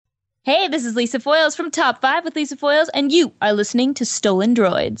Hey, this is Lisa Foiles from Top 5 with Lisa Foiles, and you are listening to Stolen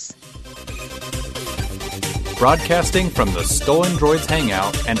Droids. Broadcasting from the Stolen Droids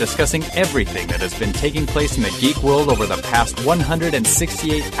Hangout and discussing everything that has been taking place in the geek world over the past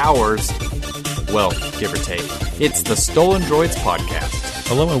 168 hours. Well, give or take. It's the Stolen Droids Podcast.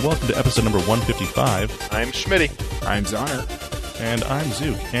 Hello and welcome to episode number 155. I'm Schmitty. I'm Zonner. And I'm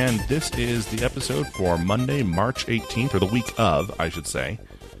Zook. And this is the episode for Monday, March 18th, or the week of, I should say.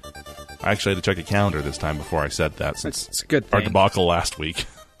 I actually had to check a calendar this time before I said that, since it's a good our thing. debacle last week.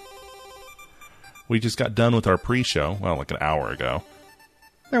 We just got done with our pre-show, well, like an hour ago.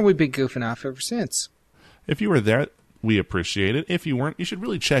 And we've been goofing off ever since. If you were there, we appreciate it. If you weren't, you should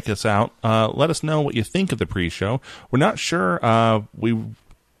really check us out. Let us know what you think of the pre-show. We're not sure. We're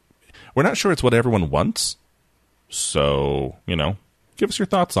not sure it's what everyone wants. So, give us your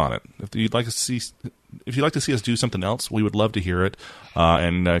thoughts on it. If you'd like to see us do something else, we would love to hear it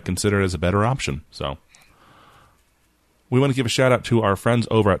and consider it as a better option. So, we want to give a shout out to our friends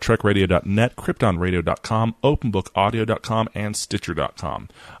over at TrekRadio.net, KryptonRadio.com, OpenBookAudio.com, and Stitcher.com.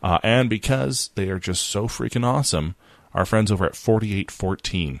 And because they are just so freaking awesome, our friends over at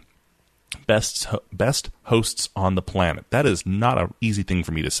 4814. Best hosts on the planet. That is not an easy thing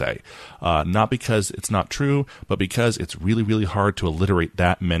for me to say. Not because it's not true, but because it's really, really hard to alliterate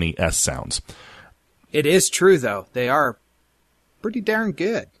that many S sounds. It is true, though. They are pretty darn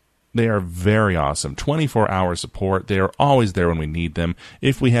good. They are very awesome. 24-hour support. They are always there when we need them.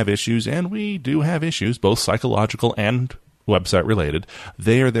 If we have issues, and we do have issues, both psychological and website related,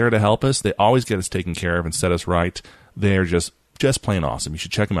 they are there to help us. They always get us taken care of and set us right. They are just plain awesome. You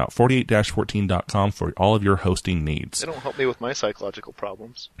should check them out. 48-14.com for all of your hosting needs. They don't help me with my psychological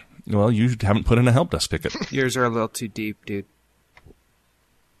problems. Well, you haven't put in a help desk ticket. Yours are a little too deep, dude.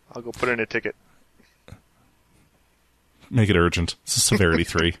 I'll go put in a ticket. Make it urgent. It's a severity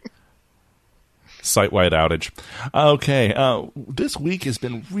 3. Site-wide outage. Okay, this week has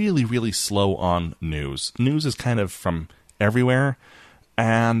been really, really slow on news. News is kind of from everywhere,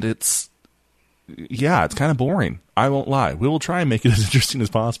 and it's kind of boring. I won't lie. We will try and make it as interesting as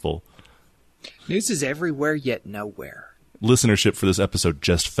possible. News is everywhere, yet nowhere. Listenership for this episode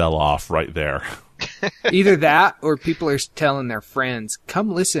just fell off right there. Either that, or people are telling their friends,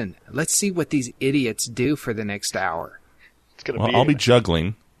 come listen, let's see what these idiots do for the next hour. I'll be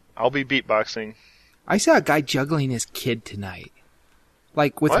juggling. I'll be beatboxing. I saw a guy juggling his kid tonight.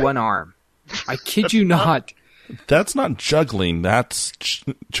 Like, with What? one arm. I kid you not. That's not juggling. That's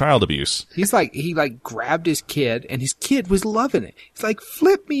child abuse. He grabbed his kid, and his kid was loving it. He's like,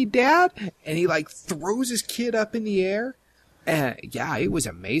 flip me, Dad! And he, throws his kid up in the air. And, yeah, it was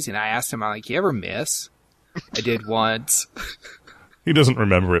amazing. I asked him, you ever miss? I did once. He doesn't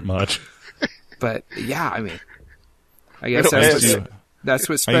remember it much. But, yeah, I guess that's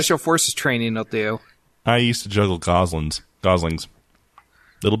what Special Forces training will do. I used to juggle goslings.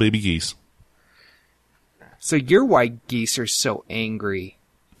 Little baby geese. So your white geese are so angry.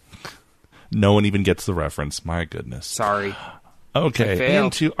 No one even gets the reference. My goodness. Sorry. Okay,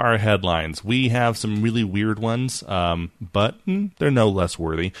 into our headlines. We have some really weird ones, but they're no less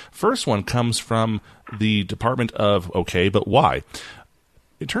worthy. First one comes from the Department of Okay, but why?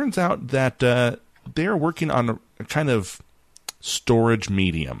 It turns out that they're working on a kind of storage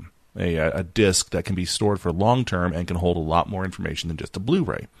medium, a disc that can be stored for long term and can hold a lot more information than just a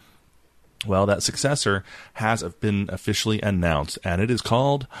Blu-ray. Well, that successor has been officially announced, and it is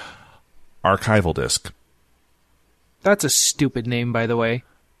called Archival Disc. That's a stupid name, by the way.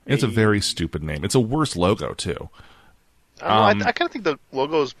 It's a very stupid name. It's a worse logo, too. I kind of think the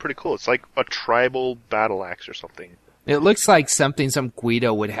logo is pretty cool. It's like a tribal battle axe or something. It looks like something some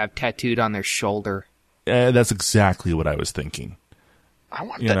Guido would have tattooed on their shoulder. That's exactly what I was thinking. I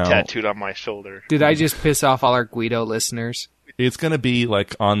want that tattooed on my shoulder. Did I just piss off all our Guido listeners? It's going to be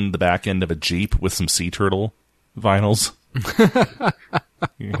like on the back end of a Jeep with some sea turtle vinyls.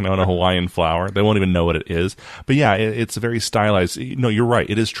 And a Hawaiian flower. They won't even know what it is. But yeah, it's a very stylized. No, you're right.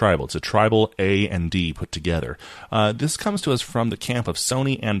 It is tribal. It's a tribal A and D put together. This comes to us from the camp of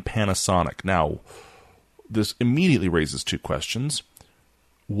Sony and Panasonic. Now, this immediately raises two questions.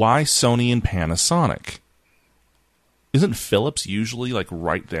 Why Sony and Panasonic? Isn't Philips usually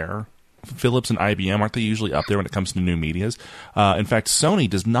right there? Philips and IBM, aren't they usually up there when it comes to new medias? In fact, Sony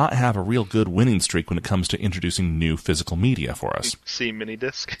does not have a real good winning streak when it comes to introducing new physical media for us. See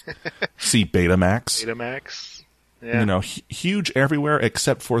Minidisc. See Betamax. Betamax. Yeah. Huge everywhere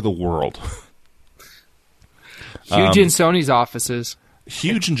except for the world. Huge in Sony's offices.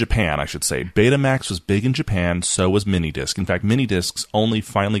 Huge in Japan, I should say. Betamax was big in Japan, so was Minidisc. In fact, Minidiscs only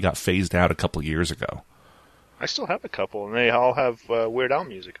finally got phased out a couple years ago. I still have a couple, and they all have Weird Al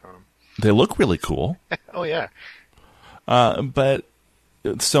music on them. They look really cool. Oh, yeah. But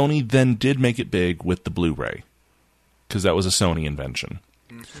Sony then did make it big with the Blu-ray, because that was a Sony invention.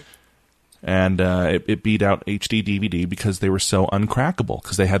 Mm-hmm. And it beat out HD DVD because they were so uncrackable,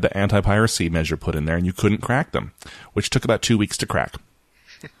 because they had the anti-piracy measure put in there, and you couldn't crack them, which took about 2 weeks to crack.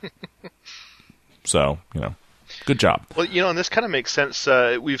 So, good job. Well, and this kind of makes sense.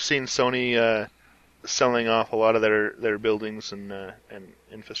 We've seen Sony selling off a lot of their buildings and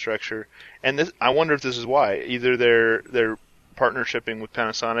infrastructure, and this, I wonder if this is why. Either they're partnershiping with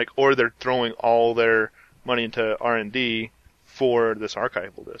Panasonic, or they're throwing all their money into R&D for this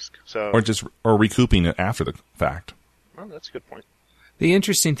archival disc. Or recouping it after the fact. Well, that's a good point. The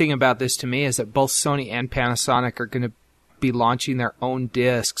interesting thing about this to me is that both Sony and Panasonic are going to be launching their own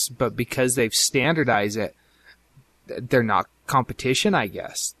discs, but because they've standardized it, they're not competition, I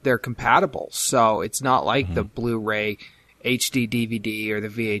guess. They're compatible. So it's not like the Blu-ray HD DVD or the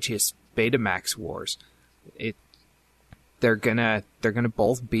VHS Betamax wars. They're gonna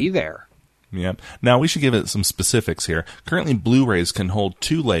both be there. Yeah. Now, we should give it some specifics here. Currently, Blu-rays can hold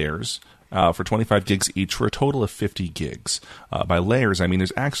 2 layers for 25 gigs each for a total of 50 gigs. By layers, I mean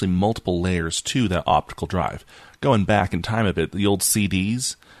there's actually multiple layers to that optical drive. Going back in time a bit, the old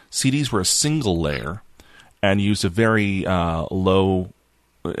CDs were a single layer and used a very a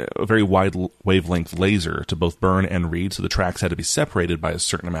very wide wavelength laser to both burn and read, so the tracks had to be separated by a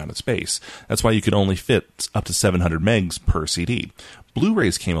certain amount of space. That's why you could only fit up to 700 megs per CD.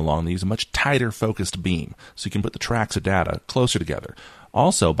 Blu-rays came along, they use a much tighter focused beam, so you can put the tracks of data closer together.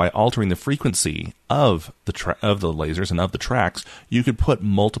 Also, by altering the frequency of the lasers and of the tracks, you could put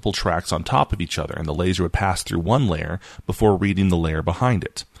multiple tracks on top of each other, and the laser would pass through one layer before reading the layer behind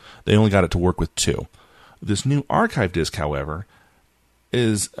it. They only got it to work with 2. This new archive disc, however,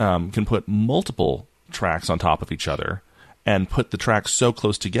 can put multiple tracks on top of each other and put the tracks so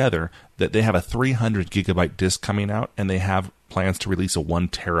close together that they have a 300 gigabyte disc coming out, and they have plans to release a 1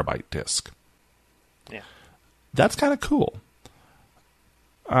 terabyte disc. Yeah, that's kind of cool.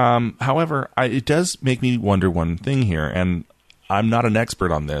 However, it does make me wonder one thing here, and I'm not an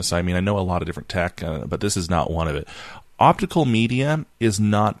expert on this. I mean, I know a lot of different tech, but this is not one of it. Optical media is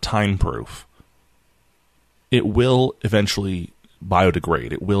not time-proof. It will eventually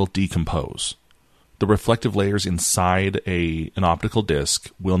biodegrade. It will decompose. The reflective layers inside an optical disc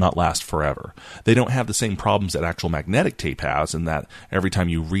will not last forever. They don't have the same problems that actual magnetic tape has, in that every time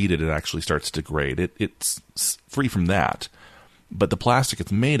you read it, it actually starts to degrade. It's free from that. But the plastic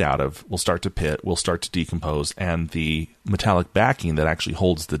it's made out of will start to pit, will start to decompose, and the metallic backing that actually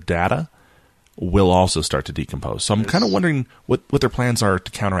holds the data will also start to decompose. So I'm kind of wondering what their plans are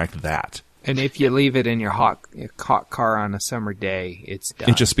to counteract that. And if you leave it in your hot car on a summer day, it's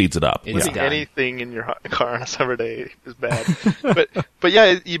done. It just speeds it up. It's done. Anything in your hot car on a summer day is bad. but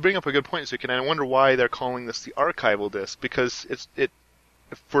yeah, you bring up a good point, Zuki, and I wonder why they're calling this the archival disc, because it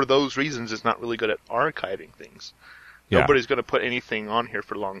for those reasons it's not really good at archiving things. Yeah. Nobody's going to put anything on here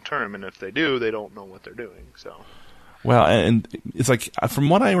for long term, and if they do, they don't know what they're doing. So, well, and it's like, from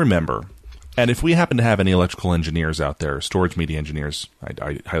what I remember, and if we happen to have any electrical engineers out there, storage media engineers,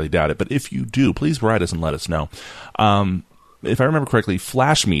 I highly doubt it, but if you do, please write us and let us know. If I remember correctly,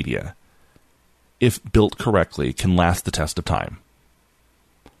 flash media, if built correctly, can last the test of time.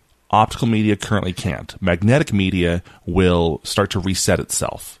 Optical media currently can't. Magnetic media will start to reset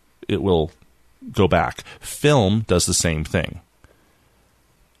itself. It will go back. Film does the same thing.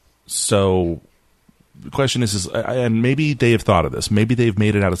 So the question is, and maybe they have thought of this. Maybe they've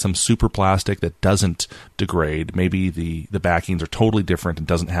made it out of some super plastic that doesn't degrade. Maybe the backings are totally different and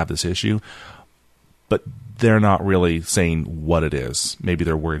doesn't have this issue. But they're not really saying what it is. Maybe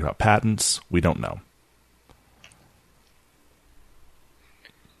they're worried about patents. We don't know.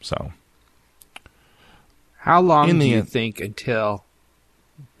 So, how long do you think until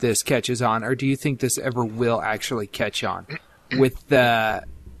this catches on, or do you think this ever will actually catch on with the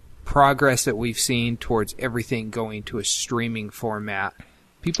progress that we've seen towards everything going to a streaming format?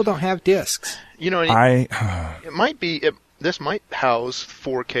 People don't have discs. It might be. This might house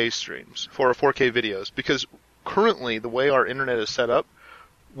 4K streams for 4K videos, because currently the way our internet is set up,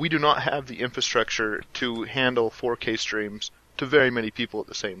 we do not have the infrastructure to handle 4K streams to very many people at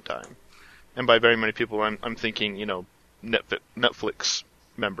the same time. And by very many people, I'm thinking, Netflix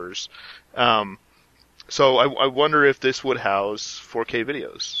members. So I wonder if this would house 4K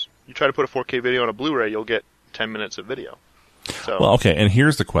videos. You try to put a 4K video on a Blu-ray, you'll get 10 minutes of video. So. Well, okay, and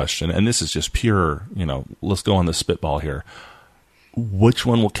here's the question, and this is just pure, let's go on the spitball here. Which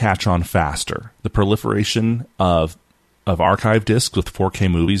one will catch on faster? The proliferation of archive discs with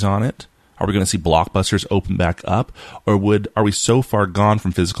 4K movies on it? Are we going to see Blockbusters open back up? Or are we so far gone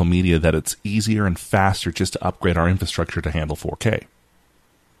from physical media that it's easier and faster just to upgrade our infrastructure to handle 4K?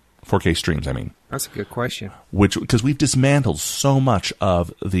 4K streams, I mean. That's a good question. Because we've dismantled so much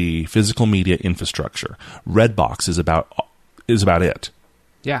of the physical media infrastructure. Redbox is about it.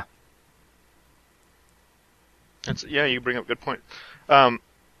 Yeah. You bring up a good point.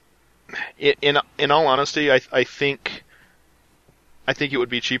 In all honesty, I think it would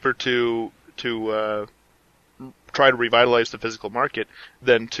be cheaper to try to revitalize the physical market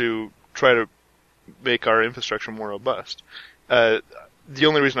than to try to make our infrastructure more robust. The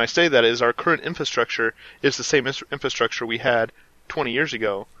only reason I say that is our current infrastructure is the same infrastructure we had 20 years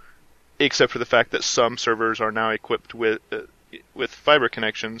ago, except for the fact that some servers are now equipped with fiber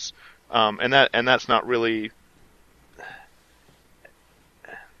connections, and that's not really.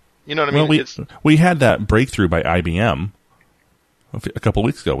 You know what I mean? Well, we had that breakthrough by IBM a couple of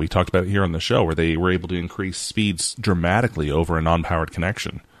weeks ago. We talked about it here on the show, where they were able to increase speeds dramatically over a non-powered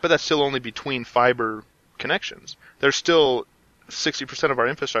connection. But that's still only between fiber connections. There's still 60% of our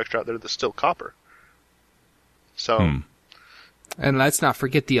infrastructure out there that's still copper. So, and let's not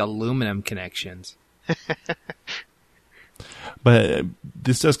forget the aluminum connections. But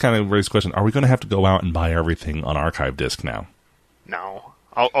this does kind of raise the question: are we going to have to go out and buy everything on archive disc now? No.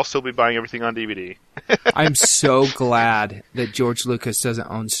 I'll still be buying everything on DVD. I'm so glad that George Lucas doesn't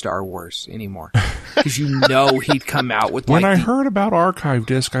own Star Wars anymore, because he'd come out with. When I heard about archive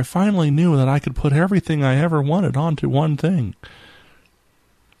disc, I finally knew that I could put everything I ever wanted onto one thing.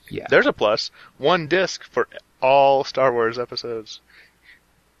 Yeah, there's a plus. One disc for all Star Wars episodes.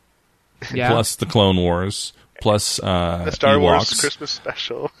 Yeah. Plus the Clone Wars. Plus the Star Ewoks. Wars Christmas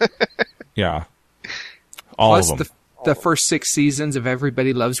special. Yeah, all plus of them. The first 6 seasons of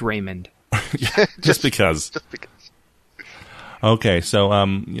Everybody Loves Raymond. just because. Just because. Okay, so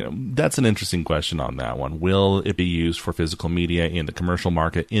that's an interesting question on that one. Will it be used for physical media in the commercial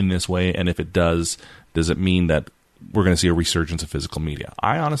market in this way? And if it does it mean that we're going to see a resurgence of physical media?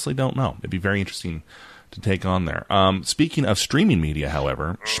 I honestly don't know. It'd be very interesting to take on there. Speaking of streaming media,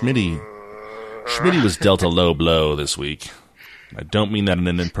 however, Schmitty was dealt a low blow this week. I don't mean that in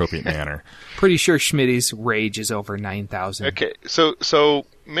an inappropriate manner. Pretty sure Schmitty's rage is over 9,000. Okay, so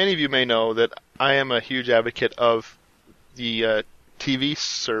many of you may know that I am a huge advocate of the TV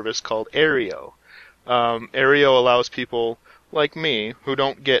service called Aereo. Aereo allows people like me, who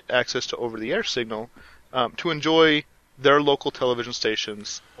don't get access to over-the-air signal, to enjoy their local television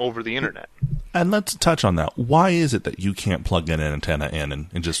stations over the internet. And let's touch on that. Why is it that you can't plug an antenna in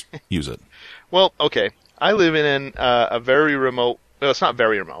and just use it? Well, okay. I live in a very remote. Well, it's not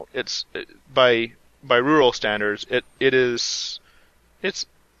very remote. It's by rural standards. It's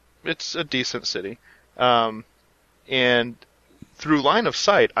a decent city, and through line of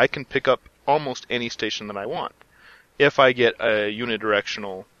sight, I can pick up almost any station that I want if I get a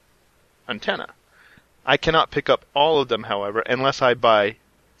unidirectional antenna. I cannot pick up all of them, however, unless I buy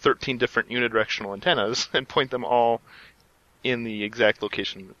 13 different unidirectional antennas and point them all in the exact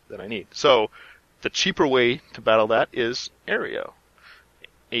location that I need. So the cheaper way to battle that is Aereo.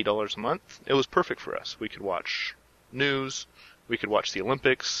 $8 a month. It was perfect for us. We could watch news. We could watch the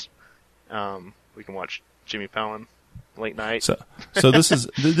Olympics. We can watch Jimmy Fallon late night. So this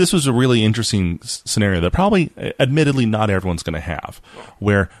was a really interesting scenario that probably, admittedly, not everyone's going to have,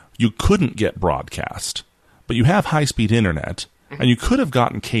 where you couldn't get broadcast, but you have high-speed internet, and you could have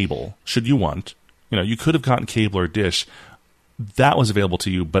gotten cable, should you want. You could have gotten cable or dish. That was available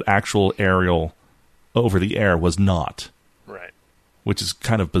to you, but actual aerial over the air was not. Right. Which is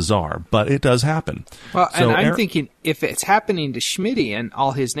kind of bizarre, but it does happen. Well, and I'm thinking, if it's happening to Schmitty and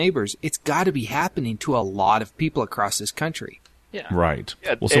all his neighbors, it's got to be happening to a lot of people across this country. Yeah. Right.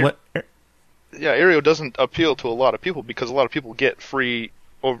 Yeah, well, Aereo doesn't appeal to a lot of people because a lot of people get free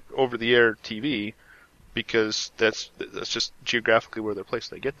over-the-air TV because that's just geographically where they're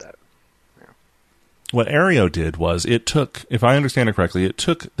placed. They get that. What Aereo did was it took, if I understand it correctly, it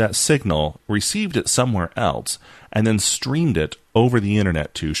took that signal, received it somewhere else, and then streamed it over the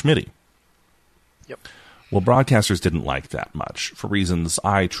internet to Schmitty. Yep. Well, broadcasters didn't like that much for reasons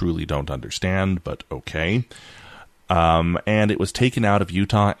I truly don't understand, but okay. And it was taken out of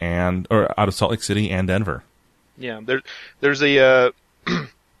Utah or out of Salt Lake City and Denver. Yeah, there's a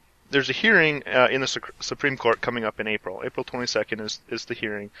there's a hearing in the Supreme Court coming up in April. April 22nd is the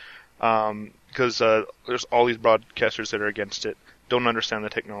hearing. Because there's all these broadcasters that are against it, don't understand the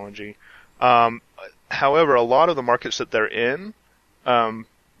technology. However, a lot of the markets that they're in,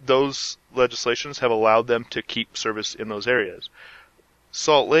 those legislations have allowed them to keep service in those areas.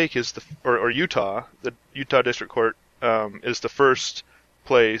 Salt Lake is or Utah, the Utah District Court is the first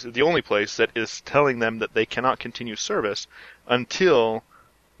place, the only place that is telling them that they cannot continue service until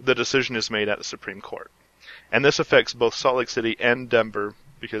the decision is made at the Supreme Court. And this affects both Salt Lake City and Denver,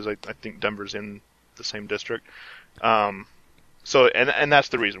 because I think Denver's in the same district. So that's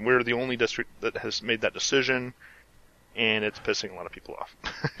the reason. We're the only district that has made that decision, and it's pissing a lot of people off.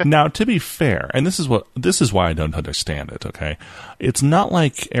 Now, to be fair, and this is why I don't understand it, okay? It's not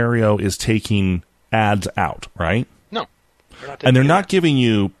like Aereo is taking ads out, right? No. They're not giving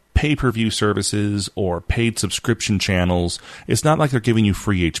you pay-per-view services or paid subscription channels. It's not like they're giving you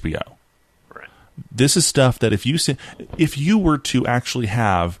free HBO. Right. This is stuff that if you were to actually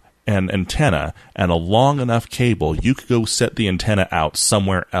have an antenna and a long enough cable, you could go set the antenna out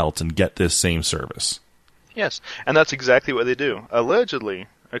somewhere else and get this same service. Yes, and that's exactly what they do. Allegedly,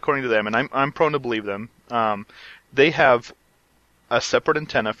 according to them, and I'm prone to believe them, they have a separate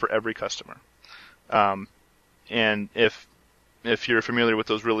antenna for every customer. And if you're familiar with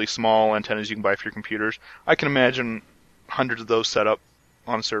those really small antennas you can buy for your computers, I can imagine hundreds of those set up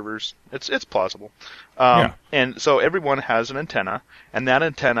on servers. It's plausible. And so everyone has an antenna, and that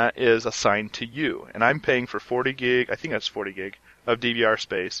antenna is assigned to you. And I'm paying for 40 gig, I think that's 40 gig, of DVR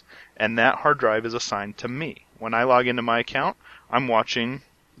space, and that hard drive is assigned to me. When I log into my account, I'm watching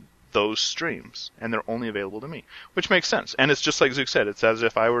those streams, and they're only available to me, which makes sense. And it's just like Zook said, it's as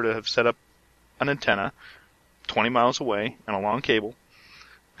if I were to have set up an antenna 20 miles away and a long cable.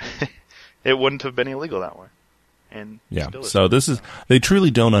 It wouldn't have been illegal that way. And so they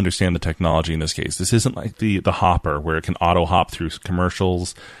truly don't understand the technology in this case. This isn't like the Hopper where it can auto hop through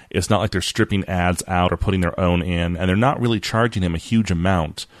commercials. It's not like they're stripping ads out or putting their own in, and they're not really charging him a huge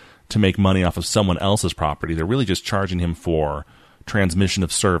amount to make money off of someone else's property. They're really just charging him for transmission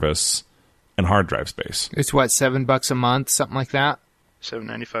of service and hard drive space. It's what, $7 a month, something like that?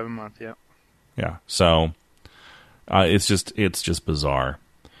 $7.95 a month, yeah. Yeah. So it's just bizarre.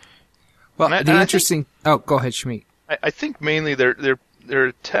 Well, go ahead, Shmeek. I think mainly they're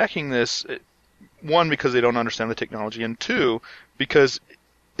attacking this, one, because they don't understand the technology, and two, because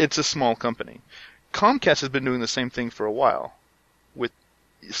it's a small company. Comcast has been doing the same thing for a while with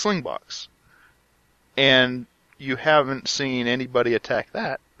Slingbox, and you haven't seen anybody attack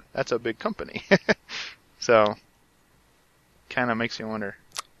that. That's a big company. So, kind of makes you wonder.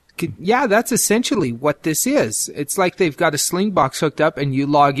 Yeah, that's essentially what this is. It's like they've got a Slingbox hooked up and you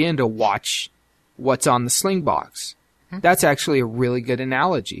log in to watch what's on the Slingbox. That's actually a really good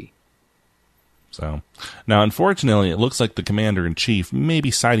analogy. So, now, unfortunately, it looks like the commander-in-chief may be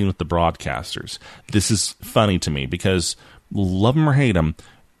siding with the broadcasters. This is funny to me because, love him or hate him,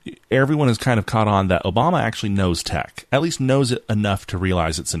 everyone has kind of caught on that Obama actually knows tech, at least knows it enough to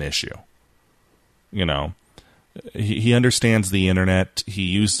realize it's an issue. You know, he understands the internet.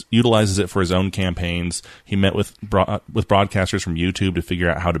 He utilizes it for his own campaigns. He met with broadcasters from YouTube to figure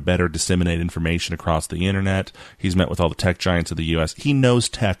out how to better disseminate information across the internet. He's met with all the tech giants of the U.S. He knows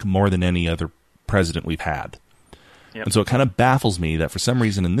tech more than any other president we've had. Yep. And so it kind of baffles me that for some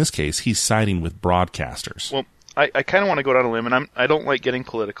reason in this case he's siding with broadcasters. Well, I kind of want to go down a limb, and I don't like getting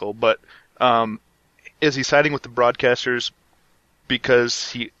political, but is he siding with the broadcasters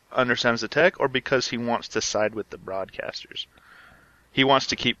because he understands the tech, or because he wants to side with the broadcasters? He wants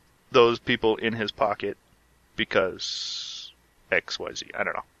to keep those people in his pocket because XYZ. I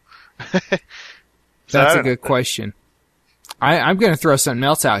don't know. That's a good question. I'm going to throw something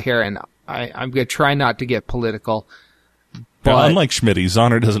else out here, and I'm going to try not to get political. But well, unlike Schmitty,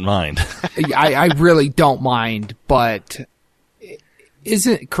 Zahner doesn't mind. I really don't mind, but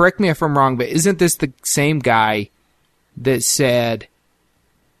correct me if I'm wrong, but isn't this the same guy that said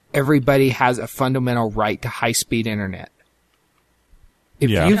everybody has a fundamental right to high-speed internet? If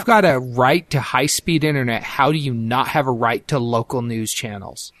you've got a right to high-speed internet, how do you not have a right to local news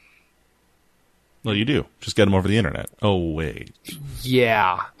channels? Well, you do. Just get them over the internet. Oh, wait.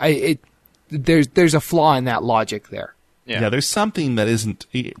 Yeah. There's a flaw in that logic there. Yeah, there's something that isn't...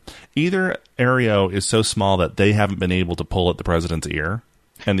 Either Aereo is so small that they haven't been able to pull at the president's ear,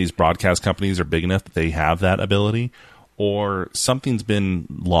 and these broadcast companies are big enough that they have that ability, or something's been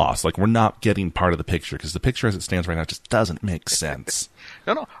lost. Like, we're not getting part of the picture, because the picture as it stands right now just doesn't make sense.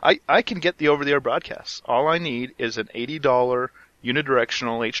 No. I can get the over-the-air broadcasts. All I need is an $80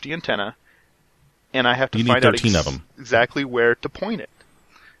 unidirectional HD antenna, and I have to find out of them. Exactly where to point it.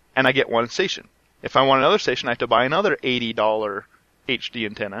 And I get one station. If I want another station, I have to buy another $80 HD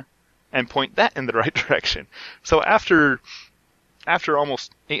antenna and point that in the right direction. So after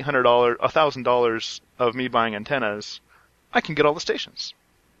almost $800, $1,000 of me buying antennas, I can get all the stations.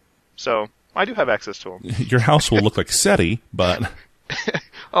 So I do have access to them. Your house will look like SETI, but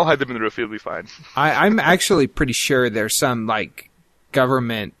I'll hide them in the roof. It'll be fine. I'm actually pretty sure there's some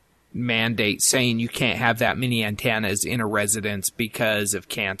government mandate saying you can't have that many antennas in a residence because of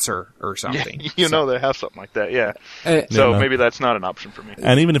cancer or something. Yeah, they have something like that, yeah. Yeah. Maybe that's not an option for me.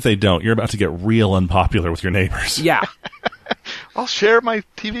 And even if they don't, you're about to get real unpopular with your neighbors. Yeah. I'll share my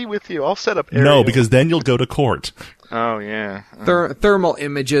TV with you. I'll set up aerial. No, because then you'll go to court. Oh, yeah. Thermal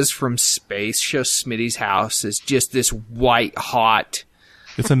images from space show Smitty's house as just this white hot.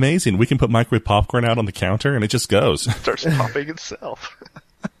 It's amazing. We can put microwave popcorn out on the counter and it just goes. Starts popping itself.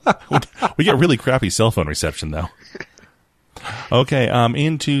 We get really crappy cell phone reception, though. Okay,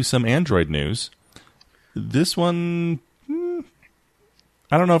 into some Android news. This one,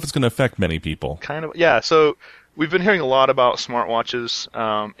 I don't know if it's going to affect many people. Kind of, yeah. So we've been hearing a lot about smartwatches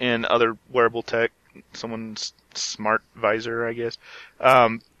and other wearable tech. Someone's smart visor, I guess.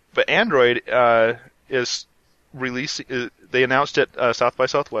 But Android is releasing. They announced at South by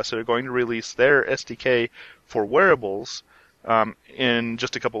Southwest they're going to release their SDK for wearables in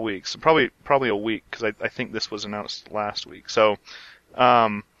just a couple weeks, probably a week, because I think this was announced last week. So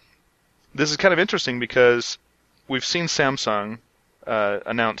this is kind of interesting because we've seen Samsung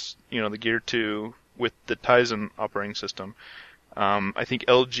announce the Gear 2 with the Tizen operating system. I think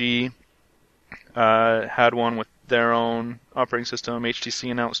LG had one with their own operating system.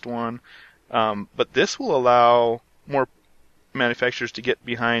 HTC announced one, but this will allow more manufacturers to get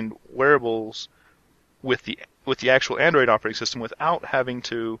behind wearables with the actual Android operating system without having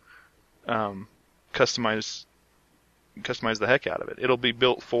to customize the heck out of it. It'll be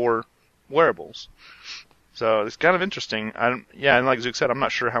built for wearables. So it's kind of interesting. And like Zook said, I'm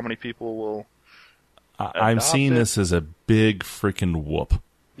not sure how many people will. I'm seeing this as a big freaking whoop.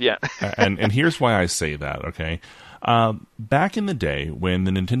 Yeah. and here's why I say that, okay? Back in the day when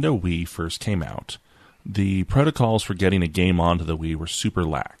the Nintendo Wii first came out, the protocols for getting a game onto the Wii were super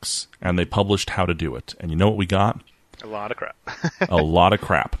lax, and they published how to do it. And you know what we got? A lot of crap. A lot of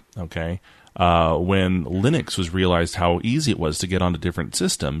crap, okay? When Linux was realized how easy it was to get onto different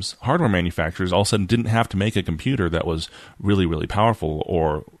systems, hardware manufacturers all of a sudden didn't have to make a computer that was really, really powerful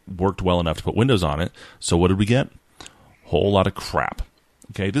or worked well enough to put Windows on it. So what did we get? Whole lot of crap.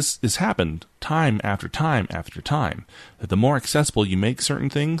 Okay, this happened time after time after time. That the more accessible you make certain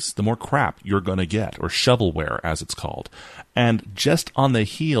things, the more crap you're going to get, or shovelware as it's called. And just on the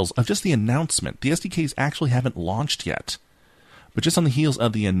heels of just the announcement, the SDKs actually haven't launched yet. But just on the heels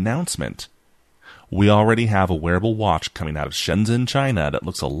of the announcement, we already have a wearable watch coming out of Shenzhen, China that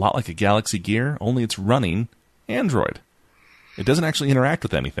looks a lot like a Galaxy Gear, only it's running Android. It doesn't actually interact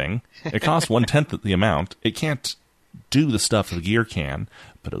with anything. It costs 1/10 the amount. It can't do the stuff the Gear can,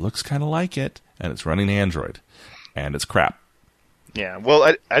 but it looks kind of like it, and it's running Android, and it's crap. Yeah,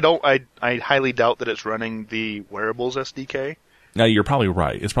 well, I highly doubt that it's running the wearables SDK. Now you're probably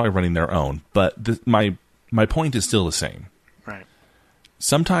right; it's probably running their own. But my point is still the same. Right.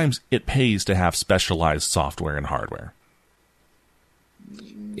 Sometimes it pays to have specialized software and hardware.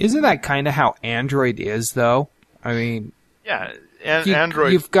 Isn't that kind of how Android is, though? I mean, yeah,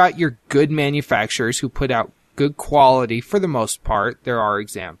 Android. You've got your good manufacturers who put out good quality for the most part. There are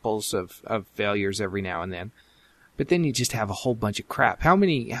examples of failures every now and then. But then you just have a whole bunch of crap. How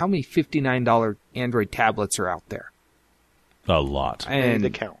many $59 Android tablets are out there? A lot. And the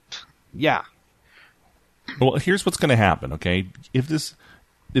count. Yeah. Well, here's what's going to happen, okay? If this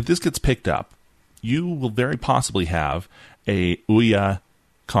gets picked up, you will very possibly have a Ouya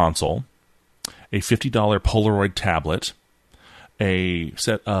console, a $50 Polaroid tablet, a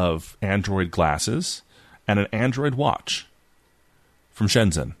set of Android glasses, and an Android watch from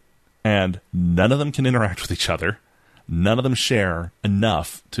Shenzhen. And none of them can interact with each other. None of them share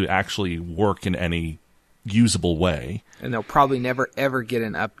enough to actually work in any usable way. And they'll probably never, ever get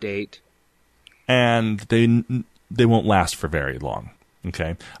an update. And they won't last for very long.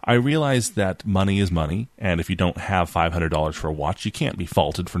 Okay? I realize that money is money, and if you don't have $500 for a watch, you can't be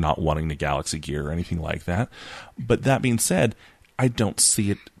faulted for not wanting the Galaxy Gear or anything like that. But that being said, I don't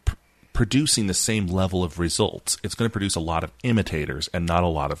see it producing the same level of results. It's going to produce a lot of imitators and not a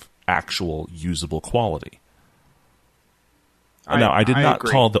lot of actual usable quality. Now, I did not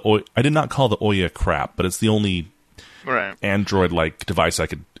call the Ouya crap, but it's the only Android-like device I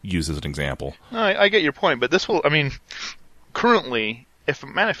could use as an example. No, I get your point, but this will. I mean, currently, if a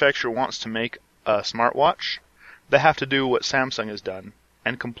manufacturer wants to make a smartwatch, they have to do what Samsung has done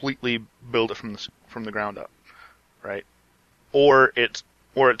and completely build it from the ground up, right? Or it's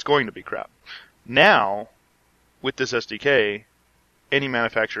going to be crap. Now, with this SDK, any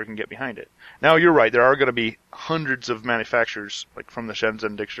manufacturer can get behind it. Now, you're right. There are going to be hundreds of manufacturers, like from the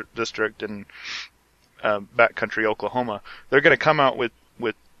Shenzhen district and backcountry Oklahoma. They're going to come out with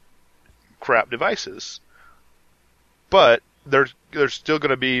crap devices, but they're there's still going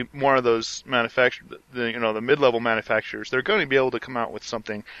to be more of those the mid-level manufacturers. They're going to be able to come out with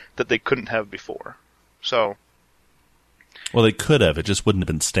something that they couldn't have before. So, well, they could have. It just wouldn't have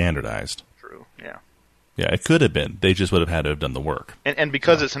been standardized. True. Yeah. Yeah, it could have been. They just would have had to have done the work. And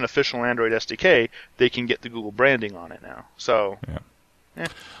because it's an official Android SDK, they can get the Google branding on it now. So,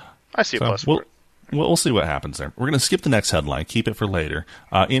 I see a plus for it. We'll see what happens there. We're going to skip the next headline, keep it for later,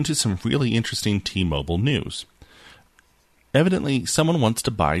 into some really interesting T-Mobile news. Evidently, someone wants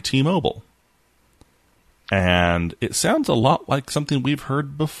to buy T-Mobile. And it sounds a lot like something we've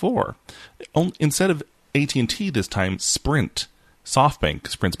heard before. Instead of AT&T this time, Sprint, SoftBank,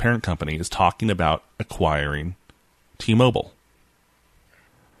 Sprint's parent company, is talking about acquiring T-Mobile.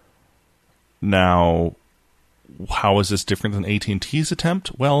 Now, how is this different than AT&T's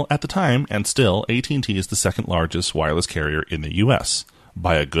attempt? Well, at the time, and still, AT&T is the second largest wireless carrier in the U.S.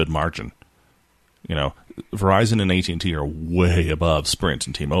 by a good margin. You know, Verizon and AT&T are way above Sprint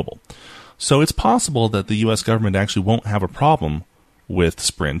and T-Mobile. So it's possible that the U.S. government actually won't have a problem with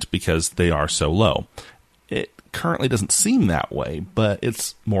Sprint because they are so low. It currently doesn't seem that way, but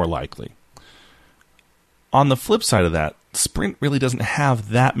it's more likely. On the flip side of that, Sprint really doesn't have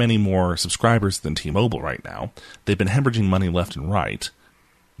that many more subscribers than T-Mobile right now. They've been hemorrhaging money left and right.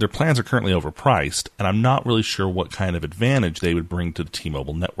 Their plans are currently overpriced, and I'm not really sure what kind of advantage they would bring to the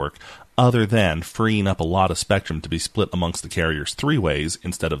T-Mobile network other than freeing up a lot of spectrum to be split amongst the carriers 3 ways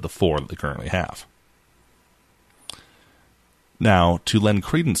instead of the 4 that they currently have. Now, to lend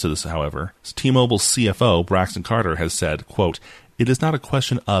credence to this, however, T-Mobile's CFO, Braxton Carter, has said, quote, "It is not a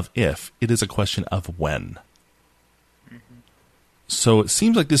question of if, it is a question of when." Mm-hmm. So it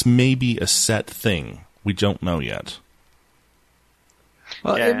seems like this may be a set thing. We don't know yet.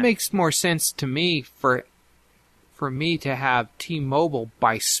 Well, it makes more sense to me for me to have T-Mobile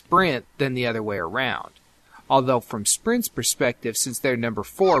buy Sprint than the other way around. Although from Sprint's perspective, since they're number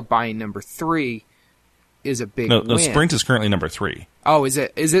 4, buying number 3 is a big win. No, Sprint is currently number 3. Oh, is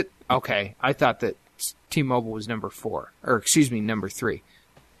it? Is it? Okay. I thought that T-Mobile was number 4. Or, excuse me, number 3.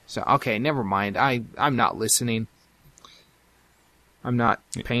 So, okay, never mind. I'm not listening. I'm not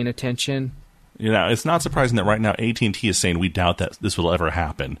paying attention. You know, it's not surprising that right now AT&T is saying we doubt that this will ever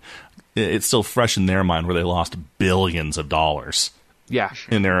happen. It's still fresh in their mind where they lost billions of dollars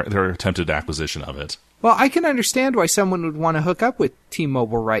in their attempted acquisition of it. Well, I can understand why someone would want to hook up with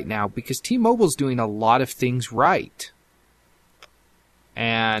T-Mobile right now because T-Mobile's doing a lot of things right.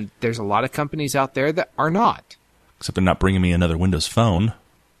 And there's a lot of companies out there that are not. Except they're not bringing me another Windows Phone.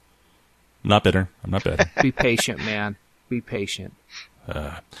 I'm not bitter. Be patient, man. Be patient.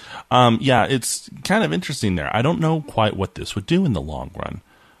 It's kind of interesting there. I don't know quite what this would do in the long run.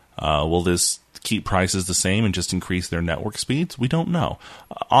 Will this keep prices the same and just increase their network speeds? We don't know.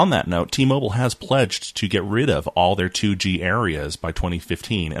 On that note, T-Mobile has pledged to get rid of all their 2G areas by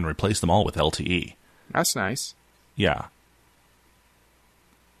 2015 and replace them all with LTE. That's nice. Yeah.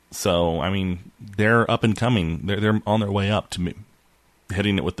 So, I mean, they're up and coming. They're on their way up to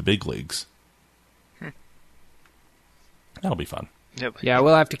hitting it with the big leagues. That'll be fun. Yep. Yeah,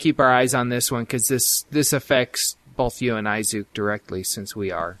 we'll have to keep our eyes on this one because this affects both you and I, Zook, directly since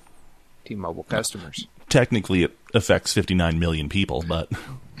we are T-Mobile customers. Technically, it affects 59 million people, but...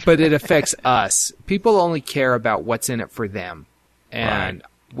 But it affects us. People only care about what's in it for them, and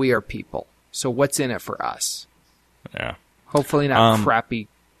we are people. So what's in it for us? Yeah. Hopefully not crappy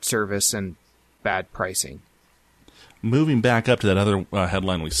service and bad pricing. Moving back up to that other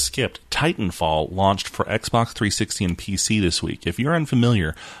headline we skipped, Titanfall launched for Xbox 360 and PC this week. If you're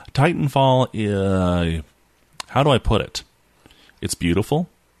unfamiliar, Titanfall, how do I put it? It's beautiful.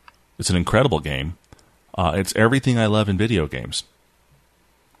 It's an incredible game. It's everything I love in video games.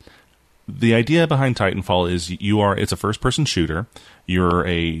 The idea behind Titanfall is it's a first-person shooter. You're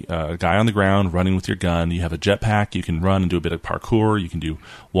a guy on the ground running with your gun. You have a jetpack. You can run and do a bit of parkour. You can do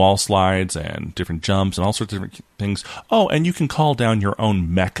wall slides and different jumps and all sorts of different things. Oh, and you can call down your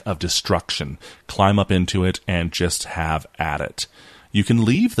own mech of destruction, climb up into it, and just have at it. You can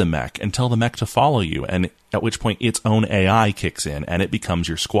leave the mech and tell the mech to follow you, and at which point its own AI kicks in, and it becomes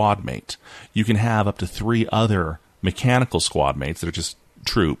your squad mate. You can have up to 3 other mechanical squad mates that are just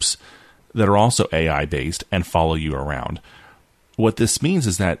troops that are also AI-based and follow you around. What this means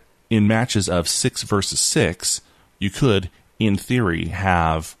is that in matches of 6 versus 6, you could, in theory,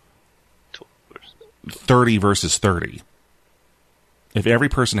 have 30 versus 30. If every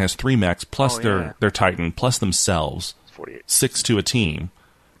person has 3 mechs, plus their Titan, plus themselves, 48. 6 to a team.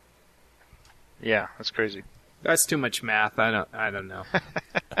 Yeah, that's crazy. That's too much math. I don't know.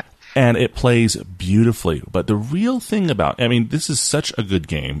 And it plays beautifully. But the real thing about, I mean, this is such a good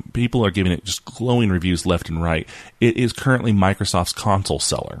game. People are giving it just glowing reviews left and right. It is currently Microsoft's console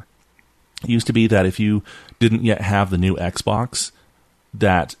seller. It used to be that if you didn't yet have the new Xbox,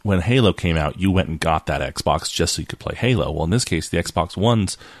 that when Halo came out, you went and got that Xbox just so you could play Halo. Well, in this case, the Xbox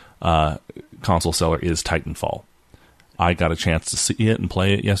One's console seller is Titanfall. I got a chance to see it and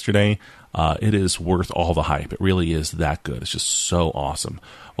play it yesterday. It is worth all the hype. It really is that good. It's just so awesome.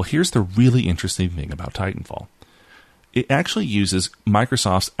 Well, here's the really interesting thing about Titanfall. It actually uses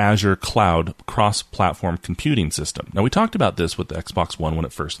Microsoft's Azure Cloud cross-platform computing system. Now, we talked about this with the Xbox One when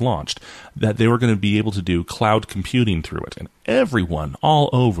it first launched, that they were going to be able to do cloud computing through it. And everyone all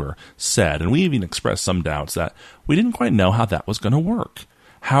over said, and we even expressed some doubts, that we didn't quite know how that was going to work.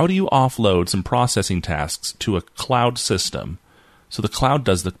 How do you offload some processing tasks to a cloud system so the cloud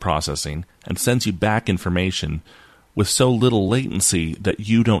does the processing and sends you back information with so little latency that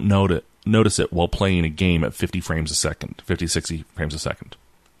you don't notice it while playing a game at 50 frames a second, 50, 60 frames a second?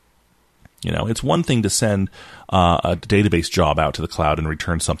 You know, it's one thing to send a database job out to the cloud and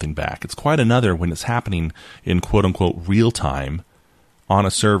return something back. It's quite another when it's happening in quote-unquote real time on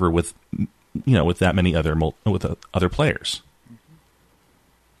a server with, you know, with that many other players.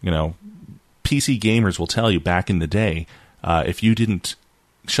 You know, PC gamers will tell you back in the day, if you didn't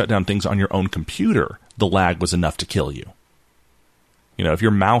shut down things on your own computer, the lag was enough to kill you. You know, if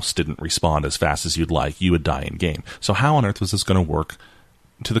your mouse didn't respond as fast as you'd like, you would die in game. So how on earth was this going to work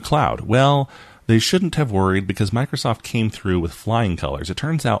to the cloud? Well, they shouldn't have worried because Microsoft came through with flying colors. It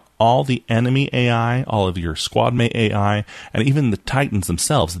turns out all the enemy AI, all of your squad mate AI, and even the Titans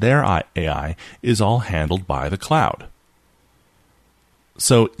themselves, their AI, is all handled by the cloud.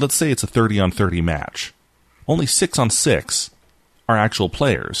 So let's say it's a 30-on-30 match. Only 6-on-6 are actual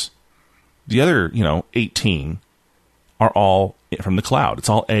players. The other, 18 are all from the cloud. It's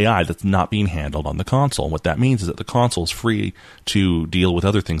all AI that's not being handled on the console. And what that means is that the console is free to deal with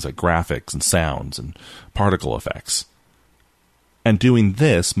other things like graphics and sounds and particle effects. And doing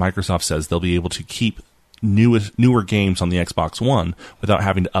this, Microsoft says they'll be able to keep newer games on the Xbox One without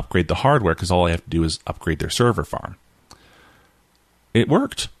having to upgrade the hardware because all they have to do is upgrade their server farm. It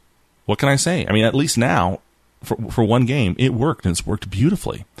worked. What can I say? I mean, at least now, for one game, it worked, and it's worked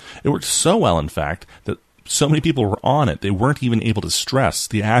beautifully. It worked so well, in fact, that so many people were on it, they weren't even able to stress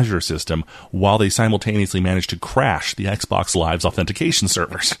the Azure system while they simultaneously managed to crash the Xbox Live's authentication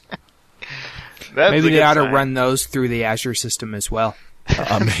servers. Maybe they ought to run those through the Azure system as well.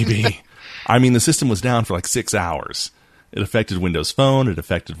 Maybe. I mean, the system was down for like 6 hours. It affected Windows Phone. It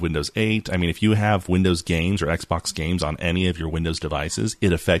affected Windows 8. I mean, if you have Windows games or Xbox games on any of your Windows devices,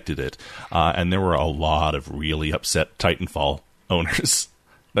 it affected it. And there were a lot of really upset Titanfall owners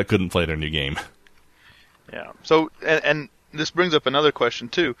that couldn't play their new game. Yeah. So, and this brings up another question,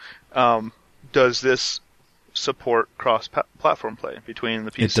 too. Does this support cross-platform play between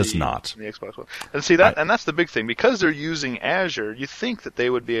the PC it does not. and the Xbox One? And see, and that's the big thing. Because they're using Azure, you think that they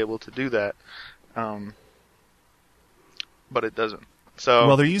would be able to do that. But it doesn't. So,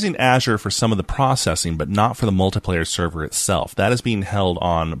 well, they're using Azure for some of the processing, but not for the multiplayer server itself. That is being held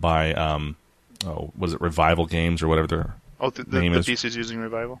on by, was it Revival Games or whatever their name is? The PC's using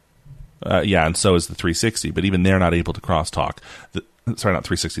Revival? Yeah, and so is the 360, but even they're not able to crosstalk. Sorry, not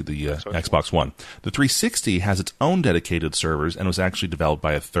 360, the Xbox One. The 360 has its own dedicated servers and was actually developed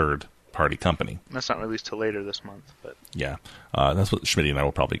by a third-party company. That's not released till later this month. But yeah, that's what Schmitty and I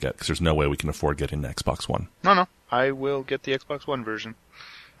will probably get, because there's no way we can afford getting the Xbox One. No. I will get the Xbox One version.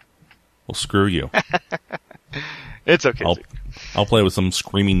 Well, screw you. It's okay. I'll play with some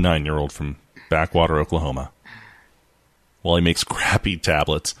screaming 9-year-old from Backwater, Oklahoma, while he makes crappy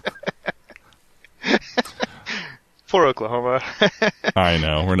tablets. For Oklahoma. I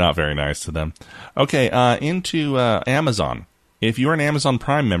know. We're not very nice to them. Okay, into Amazon. If you're an Amazon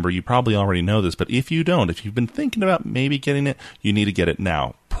Prime member, you probably already know this, but if you don't, if you've been thinking about maybe getting it, you need to get it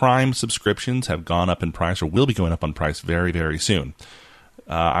now. Prime subscriptions have gone up in price, or will be going up on price very, very soon.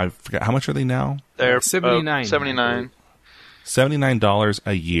 I forget, how much are they now? They're $79. $79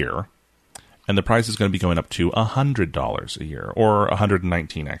 a year, and the price is going to be going up to $100 a year, or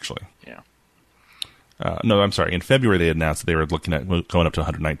 $119 actually. Yeah. No, I'm sorry. In February, they announced that they were looking at going up to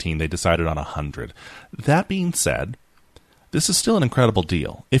 $119. They decided on $100. That being said, this is still an incredible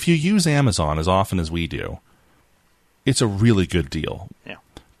deal. If you use Amazon as often as we do, it's a really good deal. Yeah.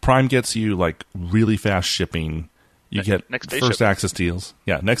 Prime gets you like really fast shipping. You get next-day first shipping. access deals.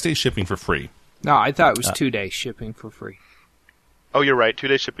 Yeah, next day shipping for free. No, I thought it was 2 day shipping for free. Oh, you're right. 2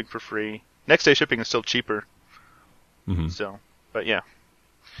 day shipping for free. Next day shipping is still cheaper. Mm-hmm. So, but yeah.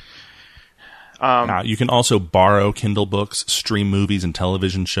 You can also borrow Kindle books, stream movies and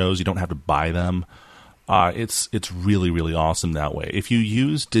television shows. You don't have to buy them. It's really, really awesome that way. If you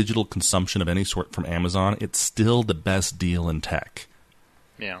use digital consumption of any sort from Amazon, it's still the best deal in tech.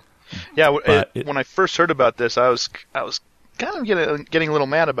 Yeah. When I first heard about this, I was kind of getting a little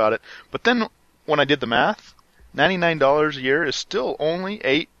mad about it. But then when I did the math, $99 a year is still only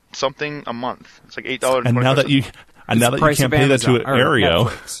 $8 something a month. It's like $8. And now that you can't pay that to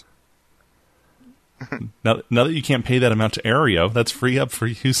Aereo. Now that you can't pay that amount to Aereo, that's free up for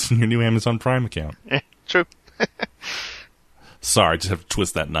use in your new Amazon Prime account. True. Sorry, I just have to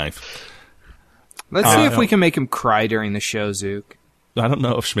twist that knife. Let's see if we can make him cry during the show, Zook. I don't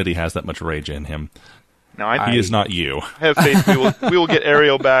know if Schmitty has that much rage in him. No, he is not you. I have faith. We will get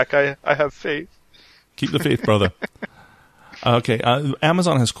Aereo back. I have faith. Keep the faith, brother. Okay,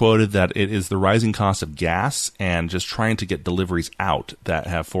 Amazon has quoted that it is the rising cost of gas and just trying to get deliveries out that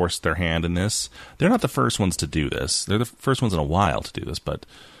have forced their hand in this. They're not the first ones to do this. They're the first ones in a while to do this, but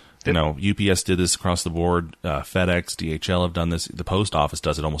UPS did this across the board. FedEx, DHL have done this. The post office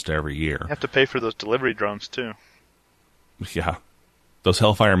does it almost every year. You have to pay for those delivery drones, too. Yeah. Those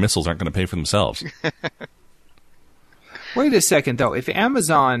Hellfire missiles aren't going to pay for themselves. Wait a second, though. If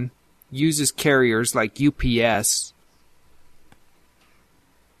Amazon uses carriers like UPS,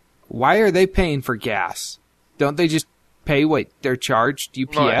 why are they paying for gas? Don't they just pay what they're charged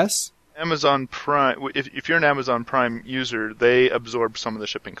UPS? No, Amazon Prime. If you're an Amazon Prime user, they absorb some of the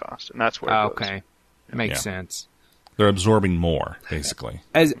shipping costs, and that's where it goes. Okay, makes sense. They're absorbing more, basically.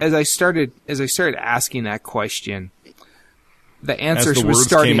 As I started asking that question, the answers as the were words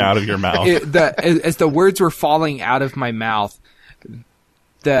starting came out of your mouth. As the words were falling out of my mouth,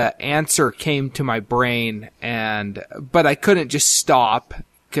 the answer came to my brain, but I couldn't just stop.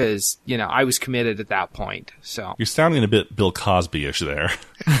 Because, I was committed at that point. So you're sounding a bit Bill Cosby-ish there.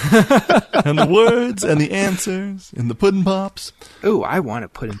 And the words and the answers and the pudding pops. Ooh, I want a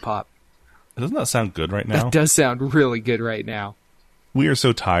pudding pop. Doesn't that sound good right now? That does sound really good right now. We are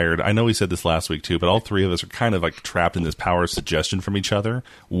so tired. I know we said this last week too, but all three of us are kind of like trapped in this power of suggestion from each other.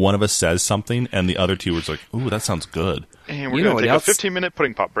 One of us says something, and the other two are like, ooh, that sounds good. And we're going to take a 15-minute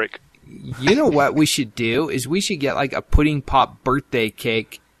pudding pop break. You know what we should do is we should get like a pudding pop birthday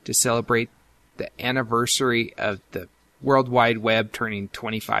cake to celebrate the anniversary of the World Wide Web turning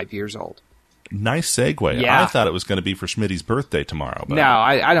 25 years old. Nice segue. Yeah. I thought it was going to be for Schmitty's birthday tomorrow. But no,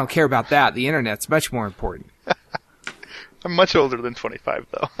 I don't care about that. The internet's much more important. I'm much older than 25,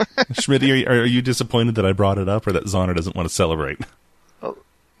 though. Schmitty, are you disappointed that I brought it up or that Zoner doesn't want to celebrate? Oh,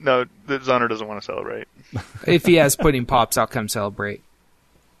 no, Zoner doesn't want to celebrate. If he has pudding pops, I'll come celebrate.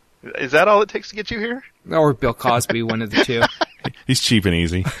 Is that all it takes to get you here? Or Bill Cosby, one of the two. He's cheap and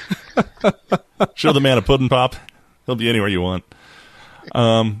easy. Show the man a pudding pop. He'll be anywhere you want.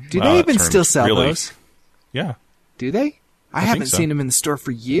 Do they even still sell those? Yeah. Do they? I haven't so. seen them in the store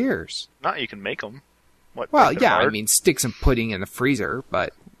for years. Not you can make them. Well, yeah, I mean, stick some pudding in the freezer,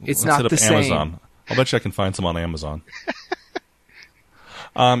 but it's Let's not the same. Amazon. I'll bet you I can find some on Amazon.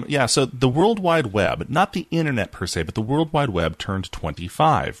 So the World Wide Web, not the internet per se, but the World Wide Web turned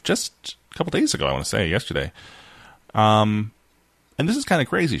 25 just a couple days ago, I want to say, yesterday. And this is kind of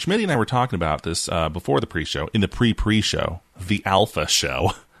crazy. Schmitty and I were talking about this before the pre-show, in the pre-show, the alpha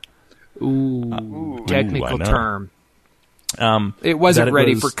show. Ooh, technical term. It that wasn't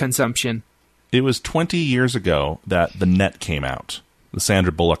ready for consumption. It was 20 years ago that The Net came out, the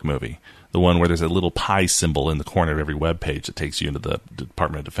Sandra Bullock movie. The one where there's a little pie symbol in the corner of every web page that takes you into the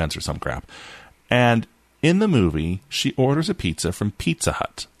Department of Defense or some crap. And in the movie, she orders a pizza from Pizza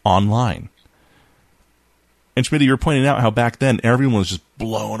Hut online. And Schmitty, you were pointing out how back then everyone was just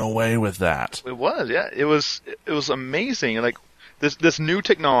blown away with that. It was, yeah. It was amazing. Like this new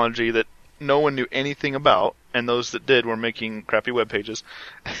technology that no one knew anything about, and those that did were making crappy web pages.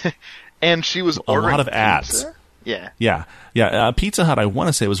 And she was ordering a lot of ads. Pizza? Yeah. Yeah. Pizza Hut, I want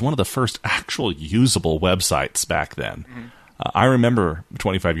to say, was one of the first actual usable websites back then. Mm-hmm. I remember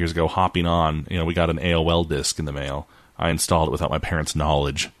 25 years ago hopping on, we got an AOL disk in the mail. I installed it without my parents'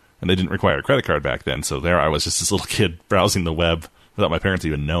 knowledge, and they didn't require a credit card back then. So there I was, just this little kid browsing the web without my parents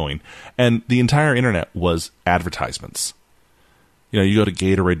even knowing. And the entire internet was advertisements. You go to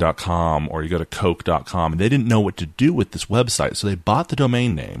Gatorade.com or you go to Coke.com, and they didn't know what to do with this website. So they bought the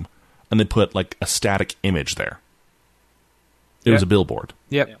domain name, and they put like a static image there. It was a billboard.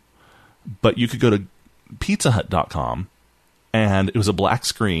 Yep. But you could go to PizzaHut.com, and it was a black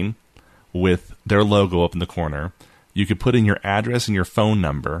screen with their logo up in the corner. You could put in your address and your phone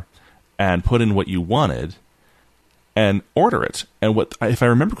number and put in what you wanted and order it. And if I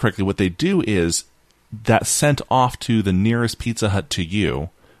remember correctly, what they do is that sent off to the nearest Pizza Hut to you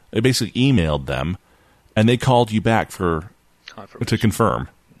They basically emailed them, and they called you back to confirm.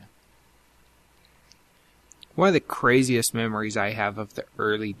 One of the craziest memories I have of the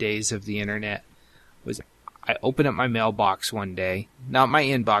early days of the internet was I opened up my mailbox one day, not my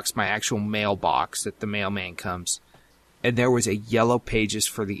inbox, my actual mailbox that the mailman comes, and there was a Yellow Pages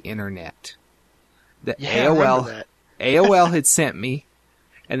for the internet that AOL had sent me,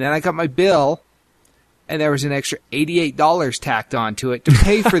 and then I got my bill, and there was an extra $88 tacked onto it to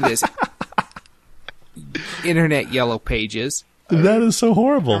pay for this internet Yellow Pages. That is so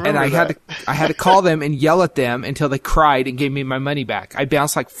horrible. And I had to call them and yell at them until they cried and gave me my money back. I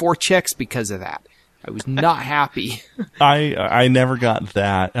bounced like 4 checks because of that. I was not happy. I never got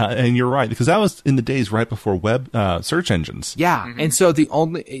that, and you're right, because that was in the days right before web search engines. Yeah, and so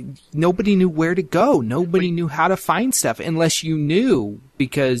nobody knew where to go. Nobody knew how to find stuff unless you knew,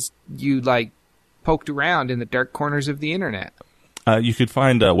 because you like poked around in the dark corners of the internet. You could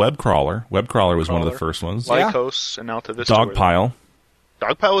find a web crawler. Web crawler was one of the first ones. Lycos and Alta Vista. Dogpile.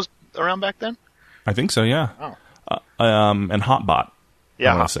 Dogpile was around back then? I think so, yeah. Oh. And Hotbot.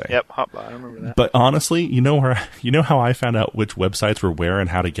 Yeah, Hotbot. I remember that. But honestly, you know how I found out which websites were where and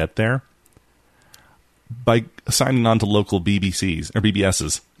how to get there? By signing on to local BBCs or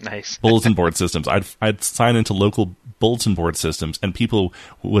BBSs. Nice. Bulletin board systems. I'd sign into local bulletin board systems, and people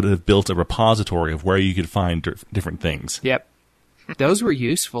would have built a repository of where you could find different things. Yep. Those were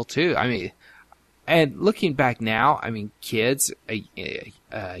useful too. I mean, and looking back now, I mean, kids,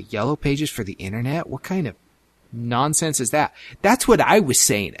 Yellow Pages for the internet, what kind of nonsense is that? That's what I was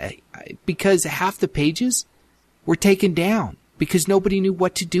saying, because half the pages were taken down because nobody knew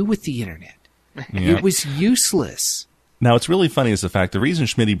what to do with the internet. Yeah. It was useless. Now, what's really funny is the fact, the reason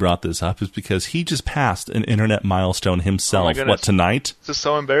Schmitty brought this up is because he just passed an internet milestone himself. Oh, what, tonight? This is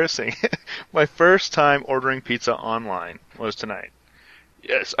so embarrassing. My first time ordering pizza online was tonight.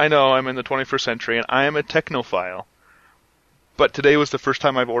 Yes, I know, I'm in the 21st century, and I am a technophile. But today was the first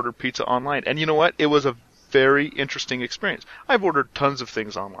time I've ordered pizza online. And you know what? It was a very interesting experience. I've ordered tons of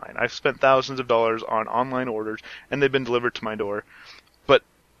things online. I've spent thousands of dollars on online orders, and they've been delivered to my door. But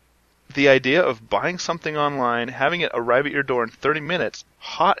the idea of buying something online, having it arrive at your door in 30 minutes,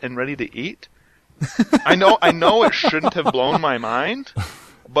 hot and ready to eat, I know it shouldn't have blown my mind,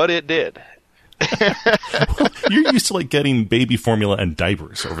 but it did. You're used to like getting baby formula and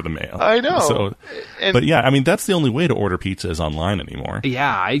diapers over the mail. I know. So, but yeah, I mean, that's the only way to order pizza is online anymore. Yeah,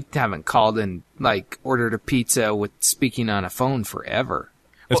 I haven't called and like ordered a pizza with speaking on a phone forever.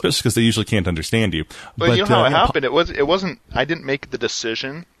 Especially because they usually can't understand you. But you know how it happened? It wasn't. I didn't make the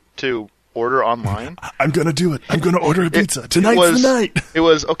decision to order online. I'm gonna do it. I'm gonna order a pizza. Tonight's the night. It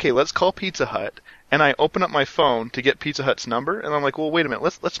was okay. Let's call Pizza Hut. And I open up my phone to get Pizza Hut's number, and I'm like, well, wait a minute,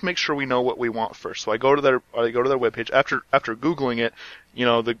 let's make sure we know what we want first. So I go to their webpage after Googling it. You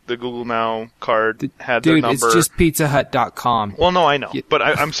know, the Google Now card had their number. Dude, it's just pizzahut.com. Well, no, I know, but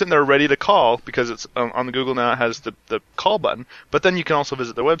I'm sitting there ready to call because it's on the Google Now it has the call button. But then you can also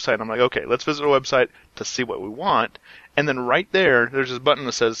visit their website. I'm like, okay, let's visit their website to see what we want, and then right there's this button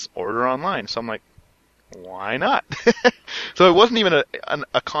that says order online. So I'm like, why not? So it wasn't even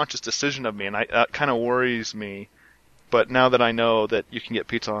a conscious decision of me, and that kind of worries me. But now that I know that you can get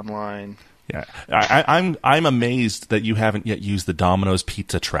pizza online, yeah, I'm amazed that you haven't yet used the Domino's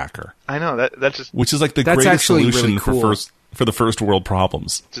Pizza Tracker. I know that's just which is like the greatest solution really cool. for the first world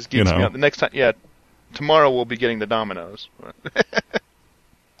problems. Just geeks me out. The next time, tomorrow we'll be getting the Domino's.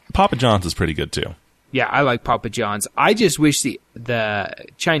 Papa John's is pretty good too. Yeah, I like Papa John's. I just wish the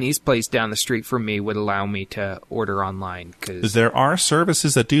Chinese place down the street from me would allow me to order online. Cause there are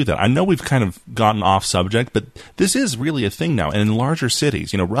services that do that. I know we've kind of gotten off subject, but this is really a thing now. And in larger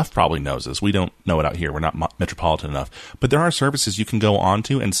cities, Ruff probably knows this. We don't know it out here. We're not metropolitan enough. But there are services you can go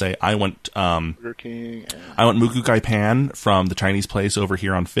onto and say, I want Burger King I want Mugu Gai Pan from the Chinese place over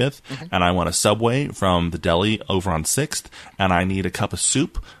here on 5th, and I want a Subway from the deli over on 6th, and I need a cup of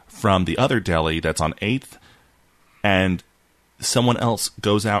soup from the other deli that's on 8th, and someone else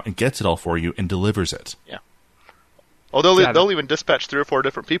goes out and gets it all for you and delivers it. Yeah. Oh, they'll even dispatch 3 or 4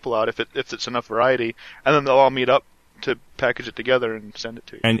 different people out if it's enough variety, and then they'll all meet up to package it together and send it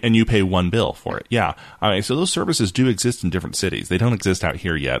to you. And you pay one bill for it. Yeah. So those services do exist in different cities. They don't exist out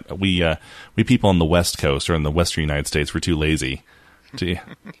here yet. We people on the West Coast or in the Western United States, we're too lazy.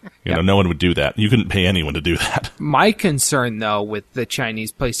 No one would do that. You couldn't pay anyone to do that. My concern, though, with the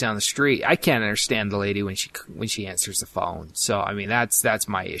Chinese place down the street, I can't understand the lady when she answers the phone. So, I mean, that's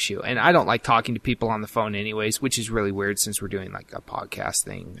my issue. And I don't like talking to people on the phone anyways, which is really weird since we're doing like a podcast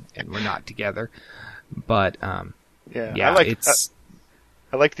thing and we're not together. But, I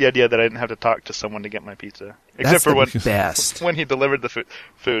like the idea that I didn't have to talk to someone to get my pizza. Except for best. when he delivered the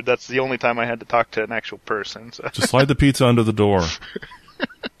food. That's the only time I had to talk to an actual person. So. Just slide the pizza under the door.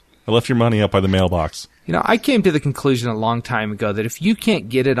 I left your money up by the mailbox. You know, I came to the conclusion a long time ago that if you can't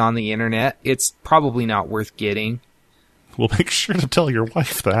get it on the internet, it's probably not worth getting. Well, make sure to tell your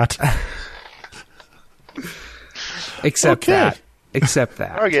wife that. Except that.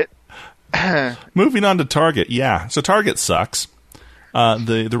 Target. Moving on to Target. Yeah, so Target sucks.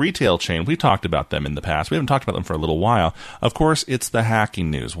 The retail chain, we talked about them in the past. We haven't talked about them for a little while. Of course, it's the hacking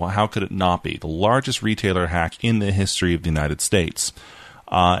news. Well, how could it not be? The largest retailer hack in the history of the United States.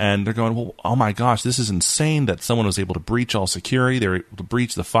 And they're going, well, oh my gosh, this is insane that someone was able to breach all security. They were able to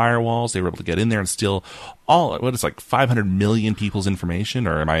breach the firewalls. They were able to get in there and steal what is like 500 million people's information?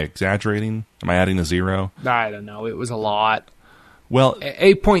 Or am I exaggerating? Am I adding a zero? I don't know. It was a lot. Well,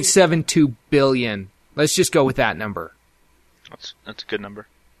 8.72 billion. Let's just go with that number. That's a good number.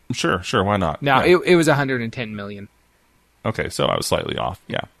 Sure. Why not? No, yeah. it was 110 million. Okay, so I was slightly off.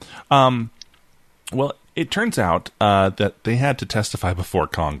 Yeah. Well, it turns out that they had to testify before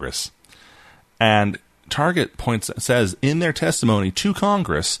Congress, and Target says in their testimony to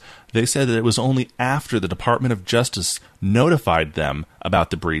Congress, they said that it was only after the Department of Justice notified them about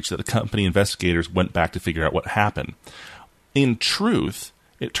the breach that the company investigators went back to figure out what happened. In truth,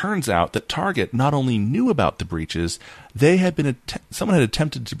 it turns out that Target not only knew about the breaches, someone had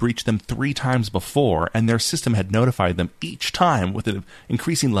attempted to breach them 3 times before, and their system had notified them each time with an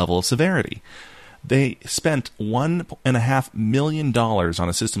increasing level of severity. They spent $1.5 million on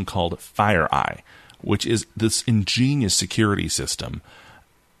a system called FireEye, which is this ingenious security system,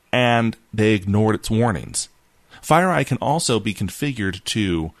 and they ignored its warnings. FireEye can also be configured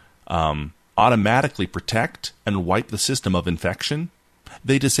to automatically protect and wipe the system of infection.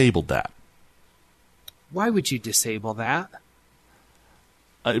 They disabled that. Why would you disable that?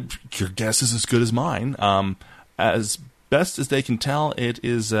 Your guess is as good as mine. As best as they can tell, it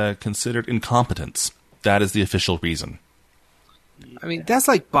is considered incompetence. That is the official reason. I mean, that's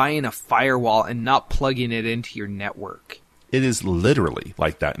like buying a firewall and not plugging it into your network. It is literally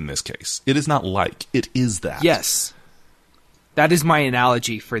like that in this case. It is not like, it is that. Yes. That is my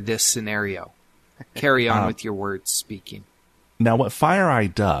analogy for this scenario. Carry on with your words speaking. Now, what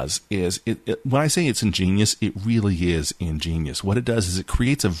FireEye does is, when I say it's ingenious, it really is ingenious. What it does is it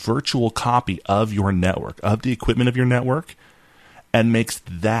creates a virtual copy of your network, of the equipment of your network, and makes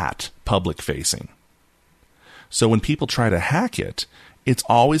that public-facing. So when people try to hack it, it's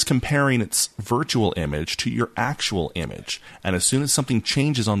always comparing its virtual image to your actual image. And as soon as something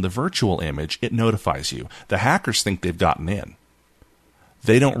changes on the virtual image, it notifies you. The hackers think they've gotten in.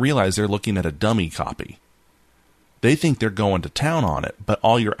 They don't realize they're looking at a dummy copy. They think they're going to town on it, but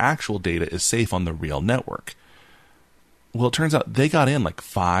all your actual data is safe on the real network. Well, it turns out they got in like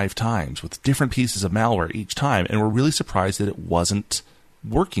 5 times with different pieces of malware each time, and were really surprised that it wasn't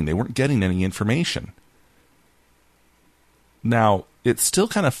working. They weren't getting any information. Now, it's still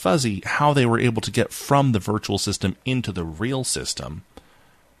kind of fuzzy how they were able to get from the virtual system into the real system,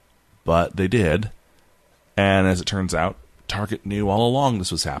 but they did. And as it turns out, Target knew all along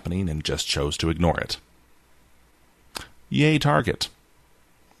this was happening and just chose to ignore it. Yay, Target.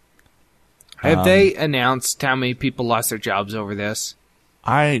 Have they announced how many people lost their jobs over this?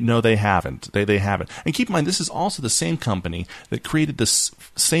 I know they haven't. They haven't. And keep in mind, this is also the same company that created this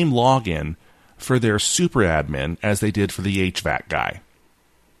same login for their super admin as they did for the HVAC guy.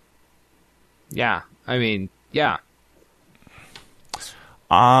 Yeah. I mean, yeah.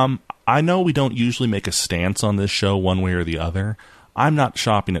 I know we don't usually make a stance on this show one way or the other. I'm not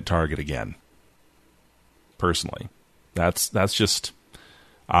shopping at Target again. Personally. That's just...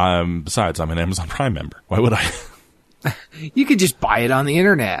 besides, I'm an Amazon Prime member. Why would I? You could just buy it on the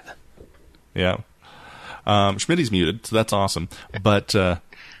internet. Yeah. Schmitty's muted, so that's awesome. But... why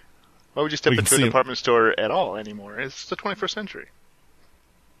would you step into a department store at all anymore? It's the 21st century.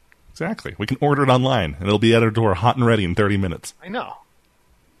 Exactly. We can order it online, and it'll be at our door hot and ready in 30 minutes. I know.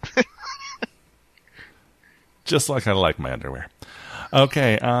 Just like I like my underwear.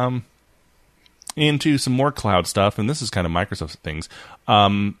 Okay, into some more cloud stuff, and this is kind of Microsoft things.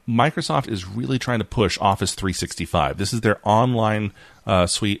 Microsoft is really trying to push Office 365. This is their online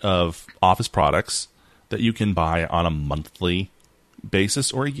suite of Office products that you can buy on a monthly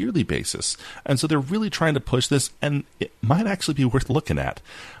basis or a yearly basis. And so they're really trying to push this, and it might actually be worth looking at.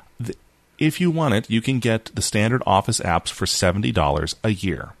 If you want it, you can get the standard Office apps for $70 a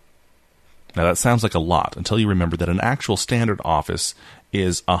year. Now that sounds like a lot until you remember that an actual standard Office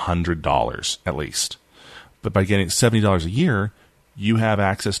is $100 at least. But by getting $70 a year, you have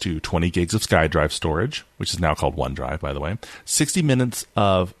access to 20 gigs of SkyDrive storage, which is now called OneDrive, by the way, 60 minutes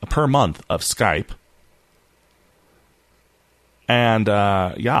per month of Skype, And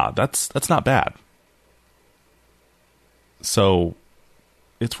that's not bad. So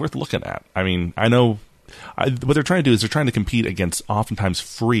it's worth looking at. I mean, I know what they're trying to do is they're trying to compete against oftentimes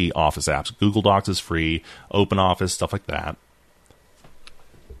free Office apps. Google Docs is free, OpenOffice, stuff like that.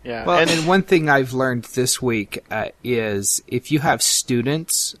 Yeah. Well, and one thing I've learned this week is if you have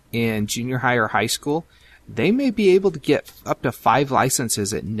students in junior high or high school, they may be able to get up to 5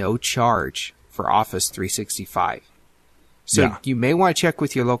 licenses at no charge for Office 365. So you may want to check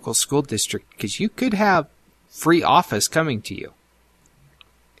with your local school district because you could have free Office coming to you.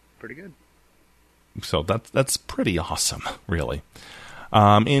 Pretty good. So that's pretty awesome, really.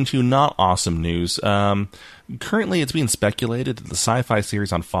 Into not awesome news. Currently, it's being speculated that the sci-fi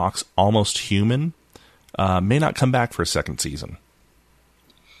series on Fox, Almost Human, may not come back for a second season.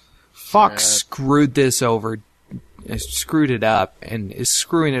 Fox screwed this over, screwed it up, and is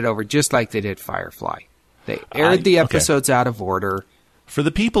screwing it over just like they did Firefly. They aired the episodes out of order. For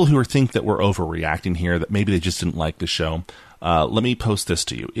the people who think that we're overreacting here, that maybe they just didn't like the show, let me post this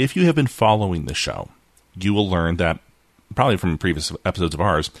to you. If you have been following the show, you will learn that, probably from previous episodes of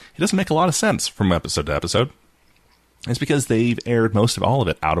ours, it doesn't make a lot of sense from episode to episode. It's because they've aired most of all of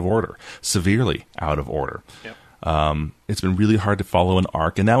it out of order, severely out of order. Yep. It's been really hard to follow an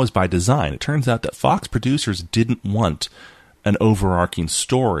arc, and that was by design. It turns out that Fox producers didn't want an overarching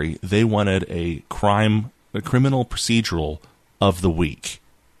story. They wanted a criminal procedural of the week,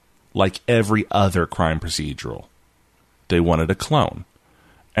 like every other crime procedural. They wanted a clone.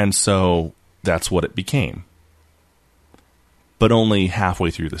 And so that's what it became. But only halfway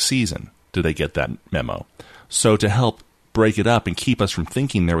through the season did they get that memo. So to help break it up and keep us from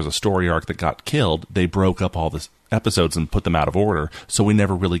thinking there was a story arc that got killed, they broke up all the episodes and put them out of order, so we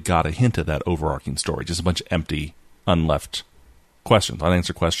never really got a hint of that overarching story. Just a bunch of empty, unanswered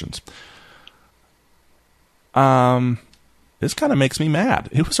questions. This kind of makes me mad.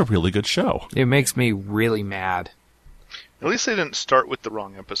 It was a really good show. It makes me really mad. At least they didn't start with the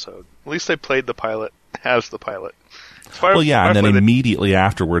wrong episode. At least they played the pilot as the pilot. And then immediately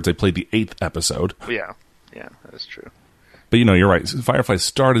afterwards they played the 8th episode. Yeah, that is true. But you're right. Firefly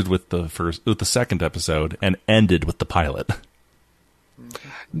started with the second episode and ended with the pilot.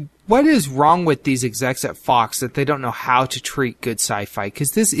 What is wrong with these execs at Fox that they don't know how to treat good sci-fi?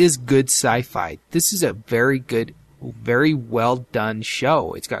 Because this is good sci-fi. This is a very good, very well done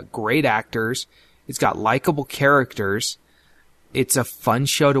show. It's got great actors. It's got likable characters. It's a fun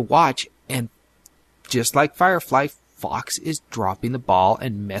show to watch. And just like Firefly, Fox is dropping the ball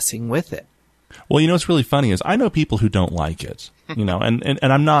and messing with it. Well, what's really funny is I know people who don't like it, and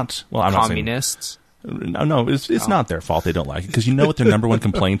I'm not, well, I'm communists. Not saying, no, it's not their fault they don't like it, because you know what their number one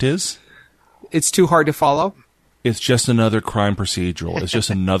complaint is? It's too hard to follow? It's just another crime procedural. It's just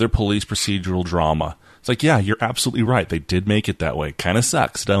another police procedural drama. It's like, yeah, you're absolutely right. They did make it that way. Kind of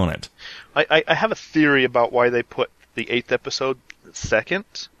sucks, don't it? I have a theory about why they put the 8th episode second.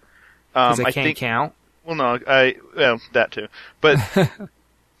 Because they can't count? Well, no, that too. But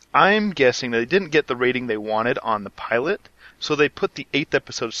I'm guessing they didn't get the rating they wanted on the pilot, so they put the 8th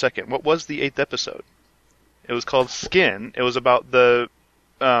episode second. What was the 8th episode? It was called Skin. It was about the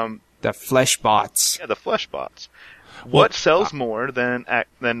flesh bots. Yeah, the flesh bots. What sells more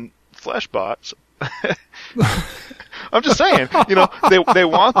than flesh bots? I'm just saying, they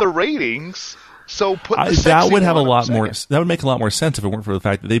want the ratings, so put the that would have a lot more. That would make a lot more sense if it weren't for the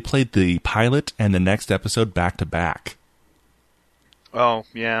fact that they played the pilot and the next episode back to back. Oh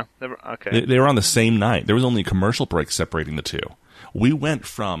yeah, okay. They were on the same night. There was only a commercial break separating the two. We went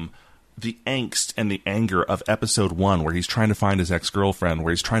from the angst and the anger of episode 1, where he's trying to find his ex-girlfriend,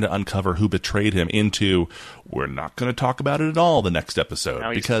 where he's trying to uncover who betrayed him, into we're not going to talk about it at all the next episode,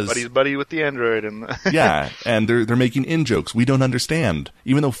 now because he's buddy with the android and yeah, and they're making in jokes we don't understand,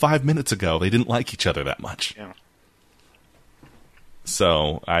 even though 5 minutes ago they didn't like each other that much. Yeah.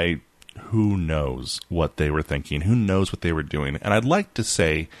 So who knows what they were thinking? Who knows what they were doing? And I'd like to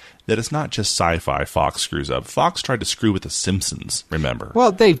say that it's not just sci-fi Fox screws up. Fox tried to screw with The Simpsons, remember?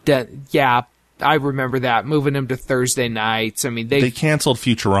 Well, they've done, yeah, I remember that, moving them to Thursday nights. I mean, they canceled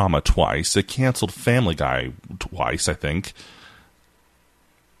Futurama twice. They canceled Family Guy twice, I think.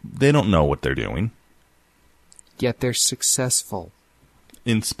 They don't know what they're doing. Yet they're successful.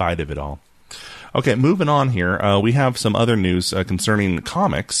 In spite of it all. Okay, moving on here. We have some other news concerning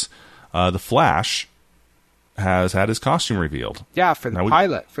comics. The Flash has had his costume revealed. Yeah, for the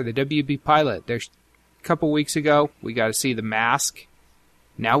pilot, for the WB pilot. There's a couple weeks ago, we got to see the mask.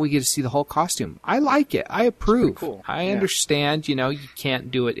 Now we get to see the whole costume. I like it. I approve. Cool. I understand, you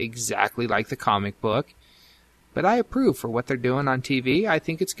can't do it exactly like the comic book, but I approve for what they're doing on TV. I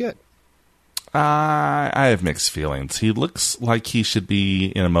think it's good. I have mixed feelings. He looks like he should be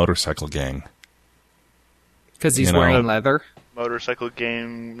in a motorcycle gang. Because he's wearing leather? Motorcycle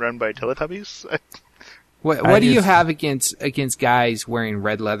gang run by Teletubbies? What do you have against guys wearing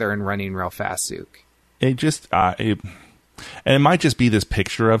red leather and running real fast, Zook? And it might just be this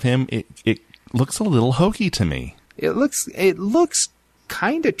picture of him. It looks a little hokey to me. It looks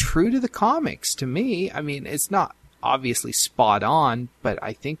kind of true to the comics to me. I mean, it's not obviously spot on, but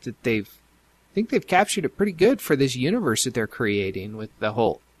I think that they've captured it pretty good for this universe that they're creating with the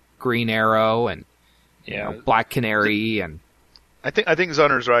whole Green Arrow and Black Canary and. I think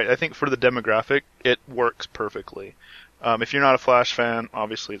Zunner's right. I think for the demographic, it works perfectly. If you're not a Flash fan,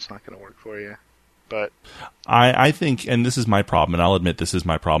 obviously it's not going to work for you. But I think, and this is my problem, and I'll admit this is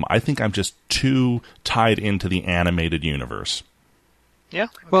my problem, I think I'm just too tied into the animated universe. Yeah.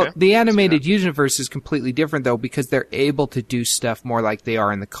 Okay. Well, the animated universe is completely different, though, because they're able to do stuff more like they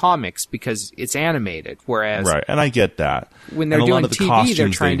are in the comics because it's animated. Whereas, right, and I get that. When they're doing TV, they're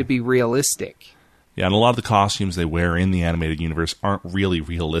trying to be realistic. Yeah, and a lot of the costumes they wear in the animated universe aren't really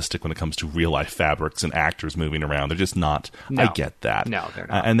realistic when it comes to real-life fabrics and actors moving around. They're just not. No. I get that. No, they're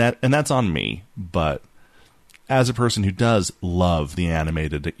not. And that's on me. But as a person who does love the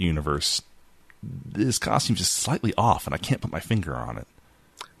animated universe, this costume's just slightly off, and I can't put my finger on it.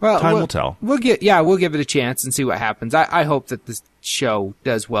 Well, Time will tell. We'll give it a chance and see what happens. I hope that this show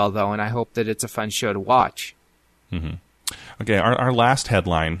does well, though, and I hope that it's a fun show to watch. Mm-hmm. Okay, our last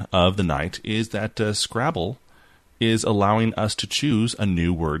headline of the night is that Scrabble is allowing us to choose a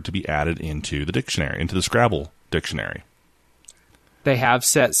new word to be added into the dictionary, into the Scrabble dictionary. They have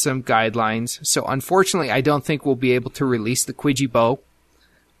set some guidelines, so unfortunately I don't think we'll be able to release the Quidgy-Bow,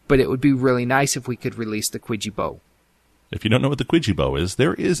 but it would be really nice if we could release the Quidgy-Bow. If you don't know what the Quidgy-Bow is,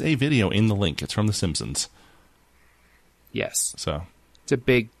 there is a video in the link. It's from The Simpsons. Yes. So it's a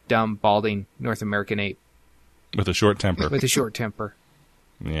big, dumb, balding North American ape. With a short temper. With a short temper.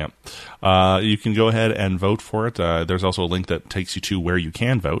 Yeah. You can go ahead and vote for it. There's also a link that takes you to where you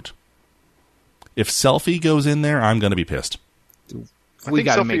can vote. If selfie goes in there, I'm going to be pissed. We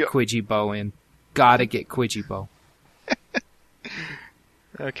got to make Quidgy-Bow in. Gotta get Quidgy-Bow.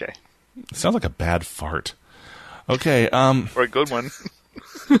 Okay. Sounds like a bad fart. Okay. Or a good one.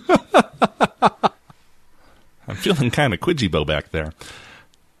 I'm feeling kind of Quidgy-Bow back there.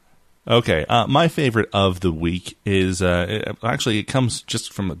 Okay, my favorite of the week is, actually it comes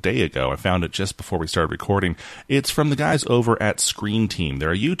just from a day ago. I found it just before we started recording. It's from the guys over at Screen Team.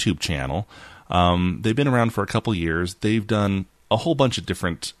 They're a YouTube channel. They've been around for a couple years. They've done a whole bunch of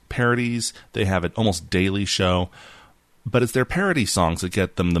different parodies. They have an almost daily show. But it's their parody songs that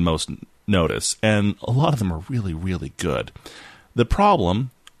get them the most notice. And a lot of them are really, really good. The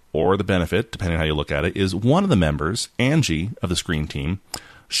problem, or the benefit, depending on how you look at it, is one of the members, Angie, of the Screen Team,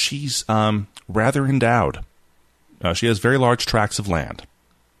 she's rather endowed. She has very large tracts of land,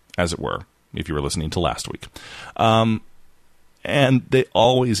 as it were, if you were listening to last week. And they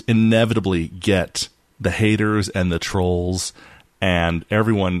always inevitably get the haters and the trolls and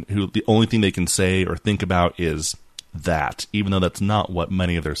everyone who the only thing they can say or think about is that, even though that's not what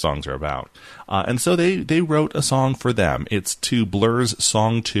many of their songs are about. And so they wrote a song for them. It's to Blur's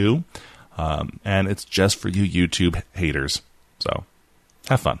Song 2, and it's just for you YouTube haters. So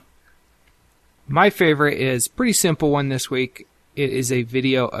have fun. My favorite is a pretty simple one this week. It is a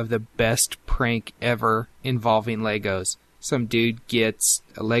video of the best prank ever involving Legos. Some dude gets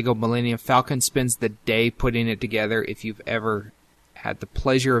a Lego Millennium Falcon, spends the day putting it together. If you've ever had the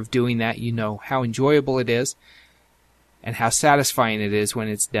pleasure of doing that, you know how enjoyable it is and how satisfying it is when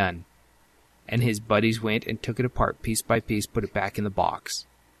it's done. And his buddies went and took it apart piece by piece, put it back in the box.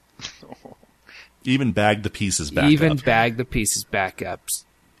 Even bagged the pieces back up. Even bagged the pieces back up.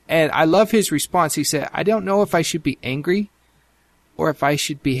 And I love his response. He said, I don't know if I should be angry or if I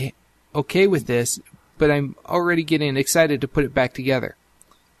should be okay with this, but I'm already getting excited to put it back together.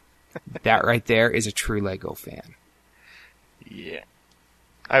 That right there is a true Lego fan. Yeah.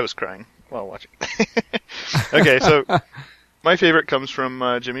 I was crying while watching. Okay, so my favorite comes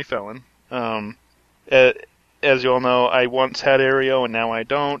from Jimmy Fallon. As you all know, I once had Aereo and now I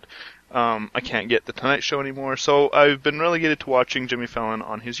don't. I can't get The Tonight Show anymore, so I've been relegated to watching Jimmy Fallon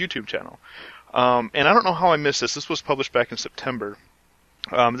on his YouTube channel. And I don't know how I missed this. This was published back in September.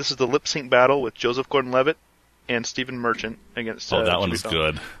 This is the lip sync battle with Joseph Gordon-Levitt and Stephen Merchant against that one Jimmy was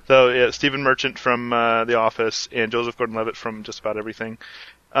Fallon. good. So, yeah, Stephen Merchant from The Office and Joseph Gordon-Levitt from just about everything.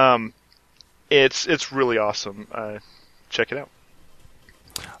 It's really awesome. Check it out.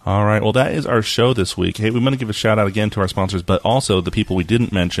 All right. Well, that is our show this week. Hey, we want to give a shout out again to our sponsors, but also the people we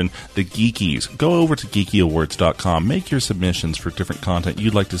didn't mention, the Geekies. Go over to geekyawards.com. Make your submissions for different content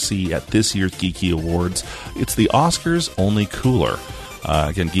you'd like to see at this year's Geeky Awards. It's the Oscars, only cooler.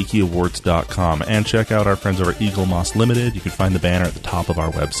 Again, geekyawards.com. And check out our friends over at Eagle Moss Limited. You can find the banner at the top of our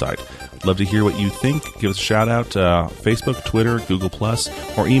website. Love to hear what you think. Give us a shout out Facebook, Twitter, Google+,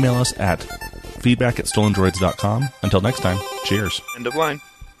 or email us at feedback@stolendroids.com. Until next time, cheers. End of line.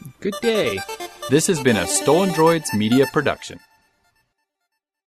 Good day. This has been a Stolen Droids Media production.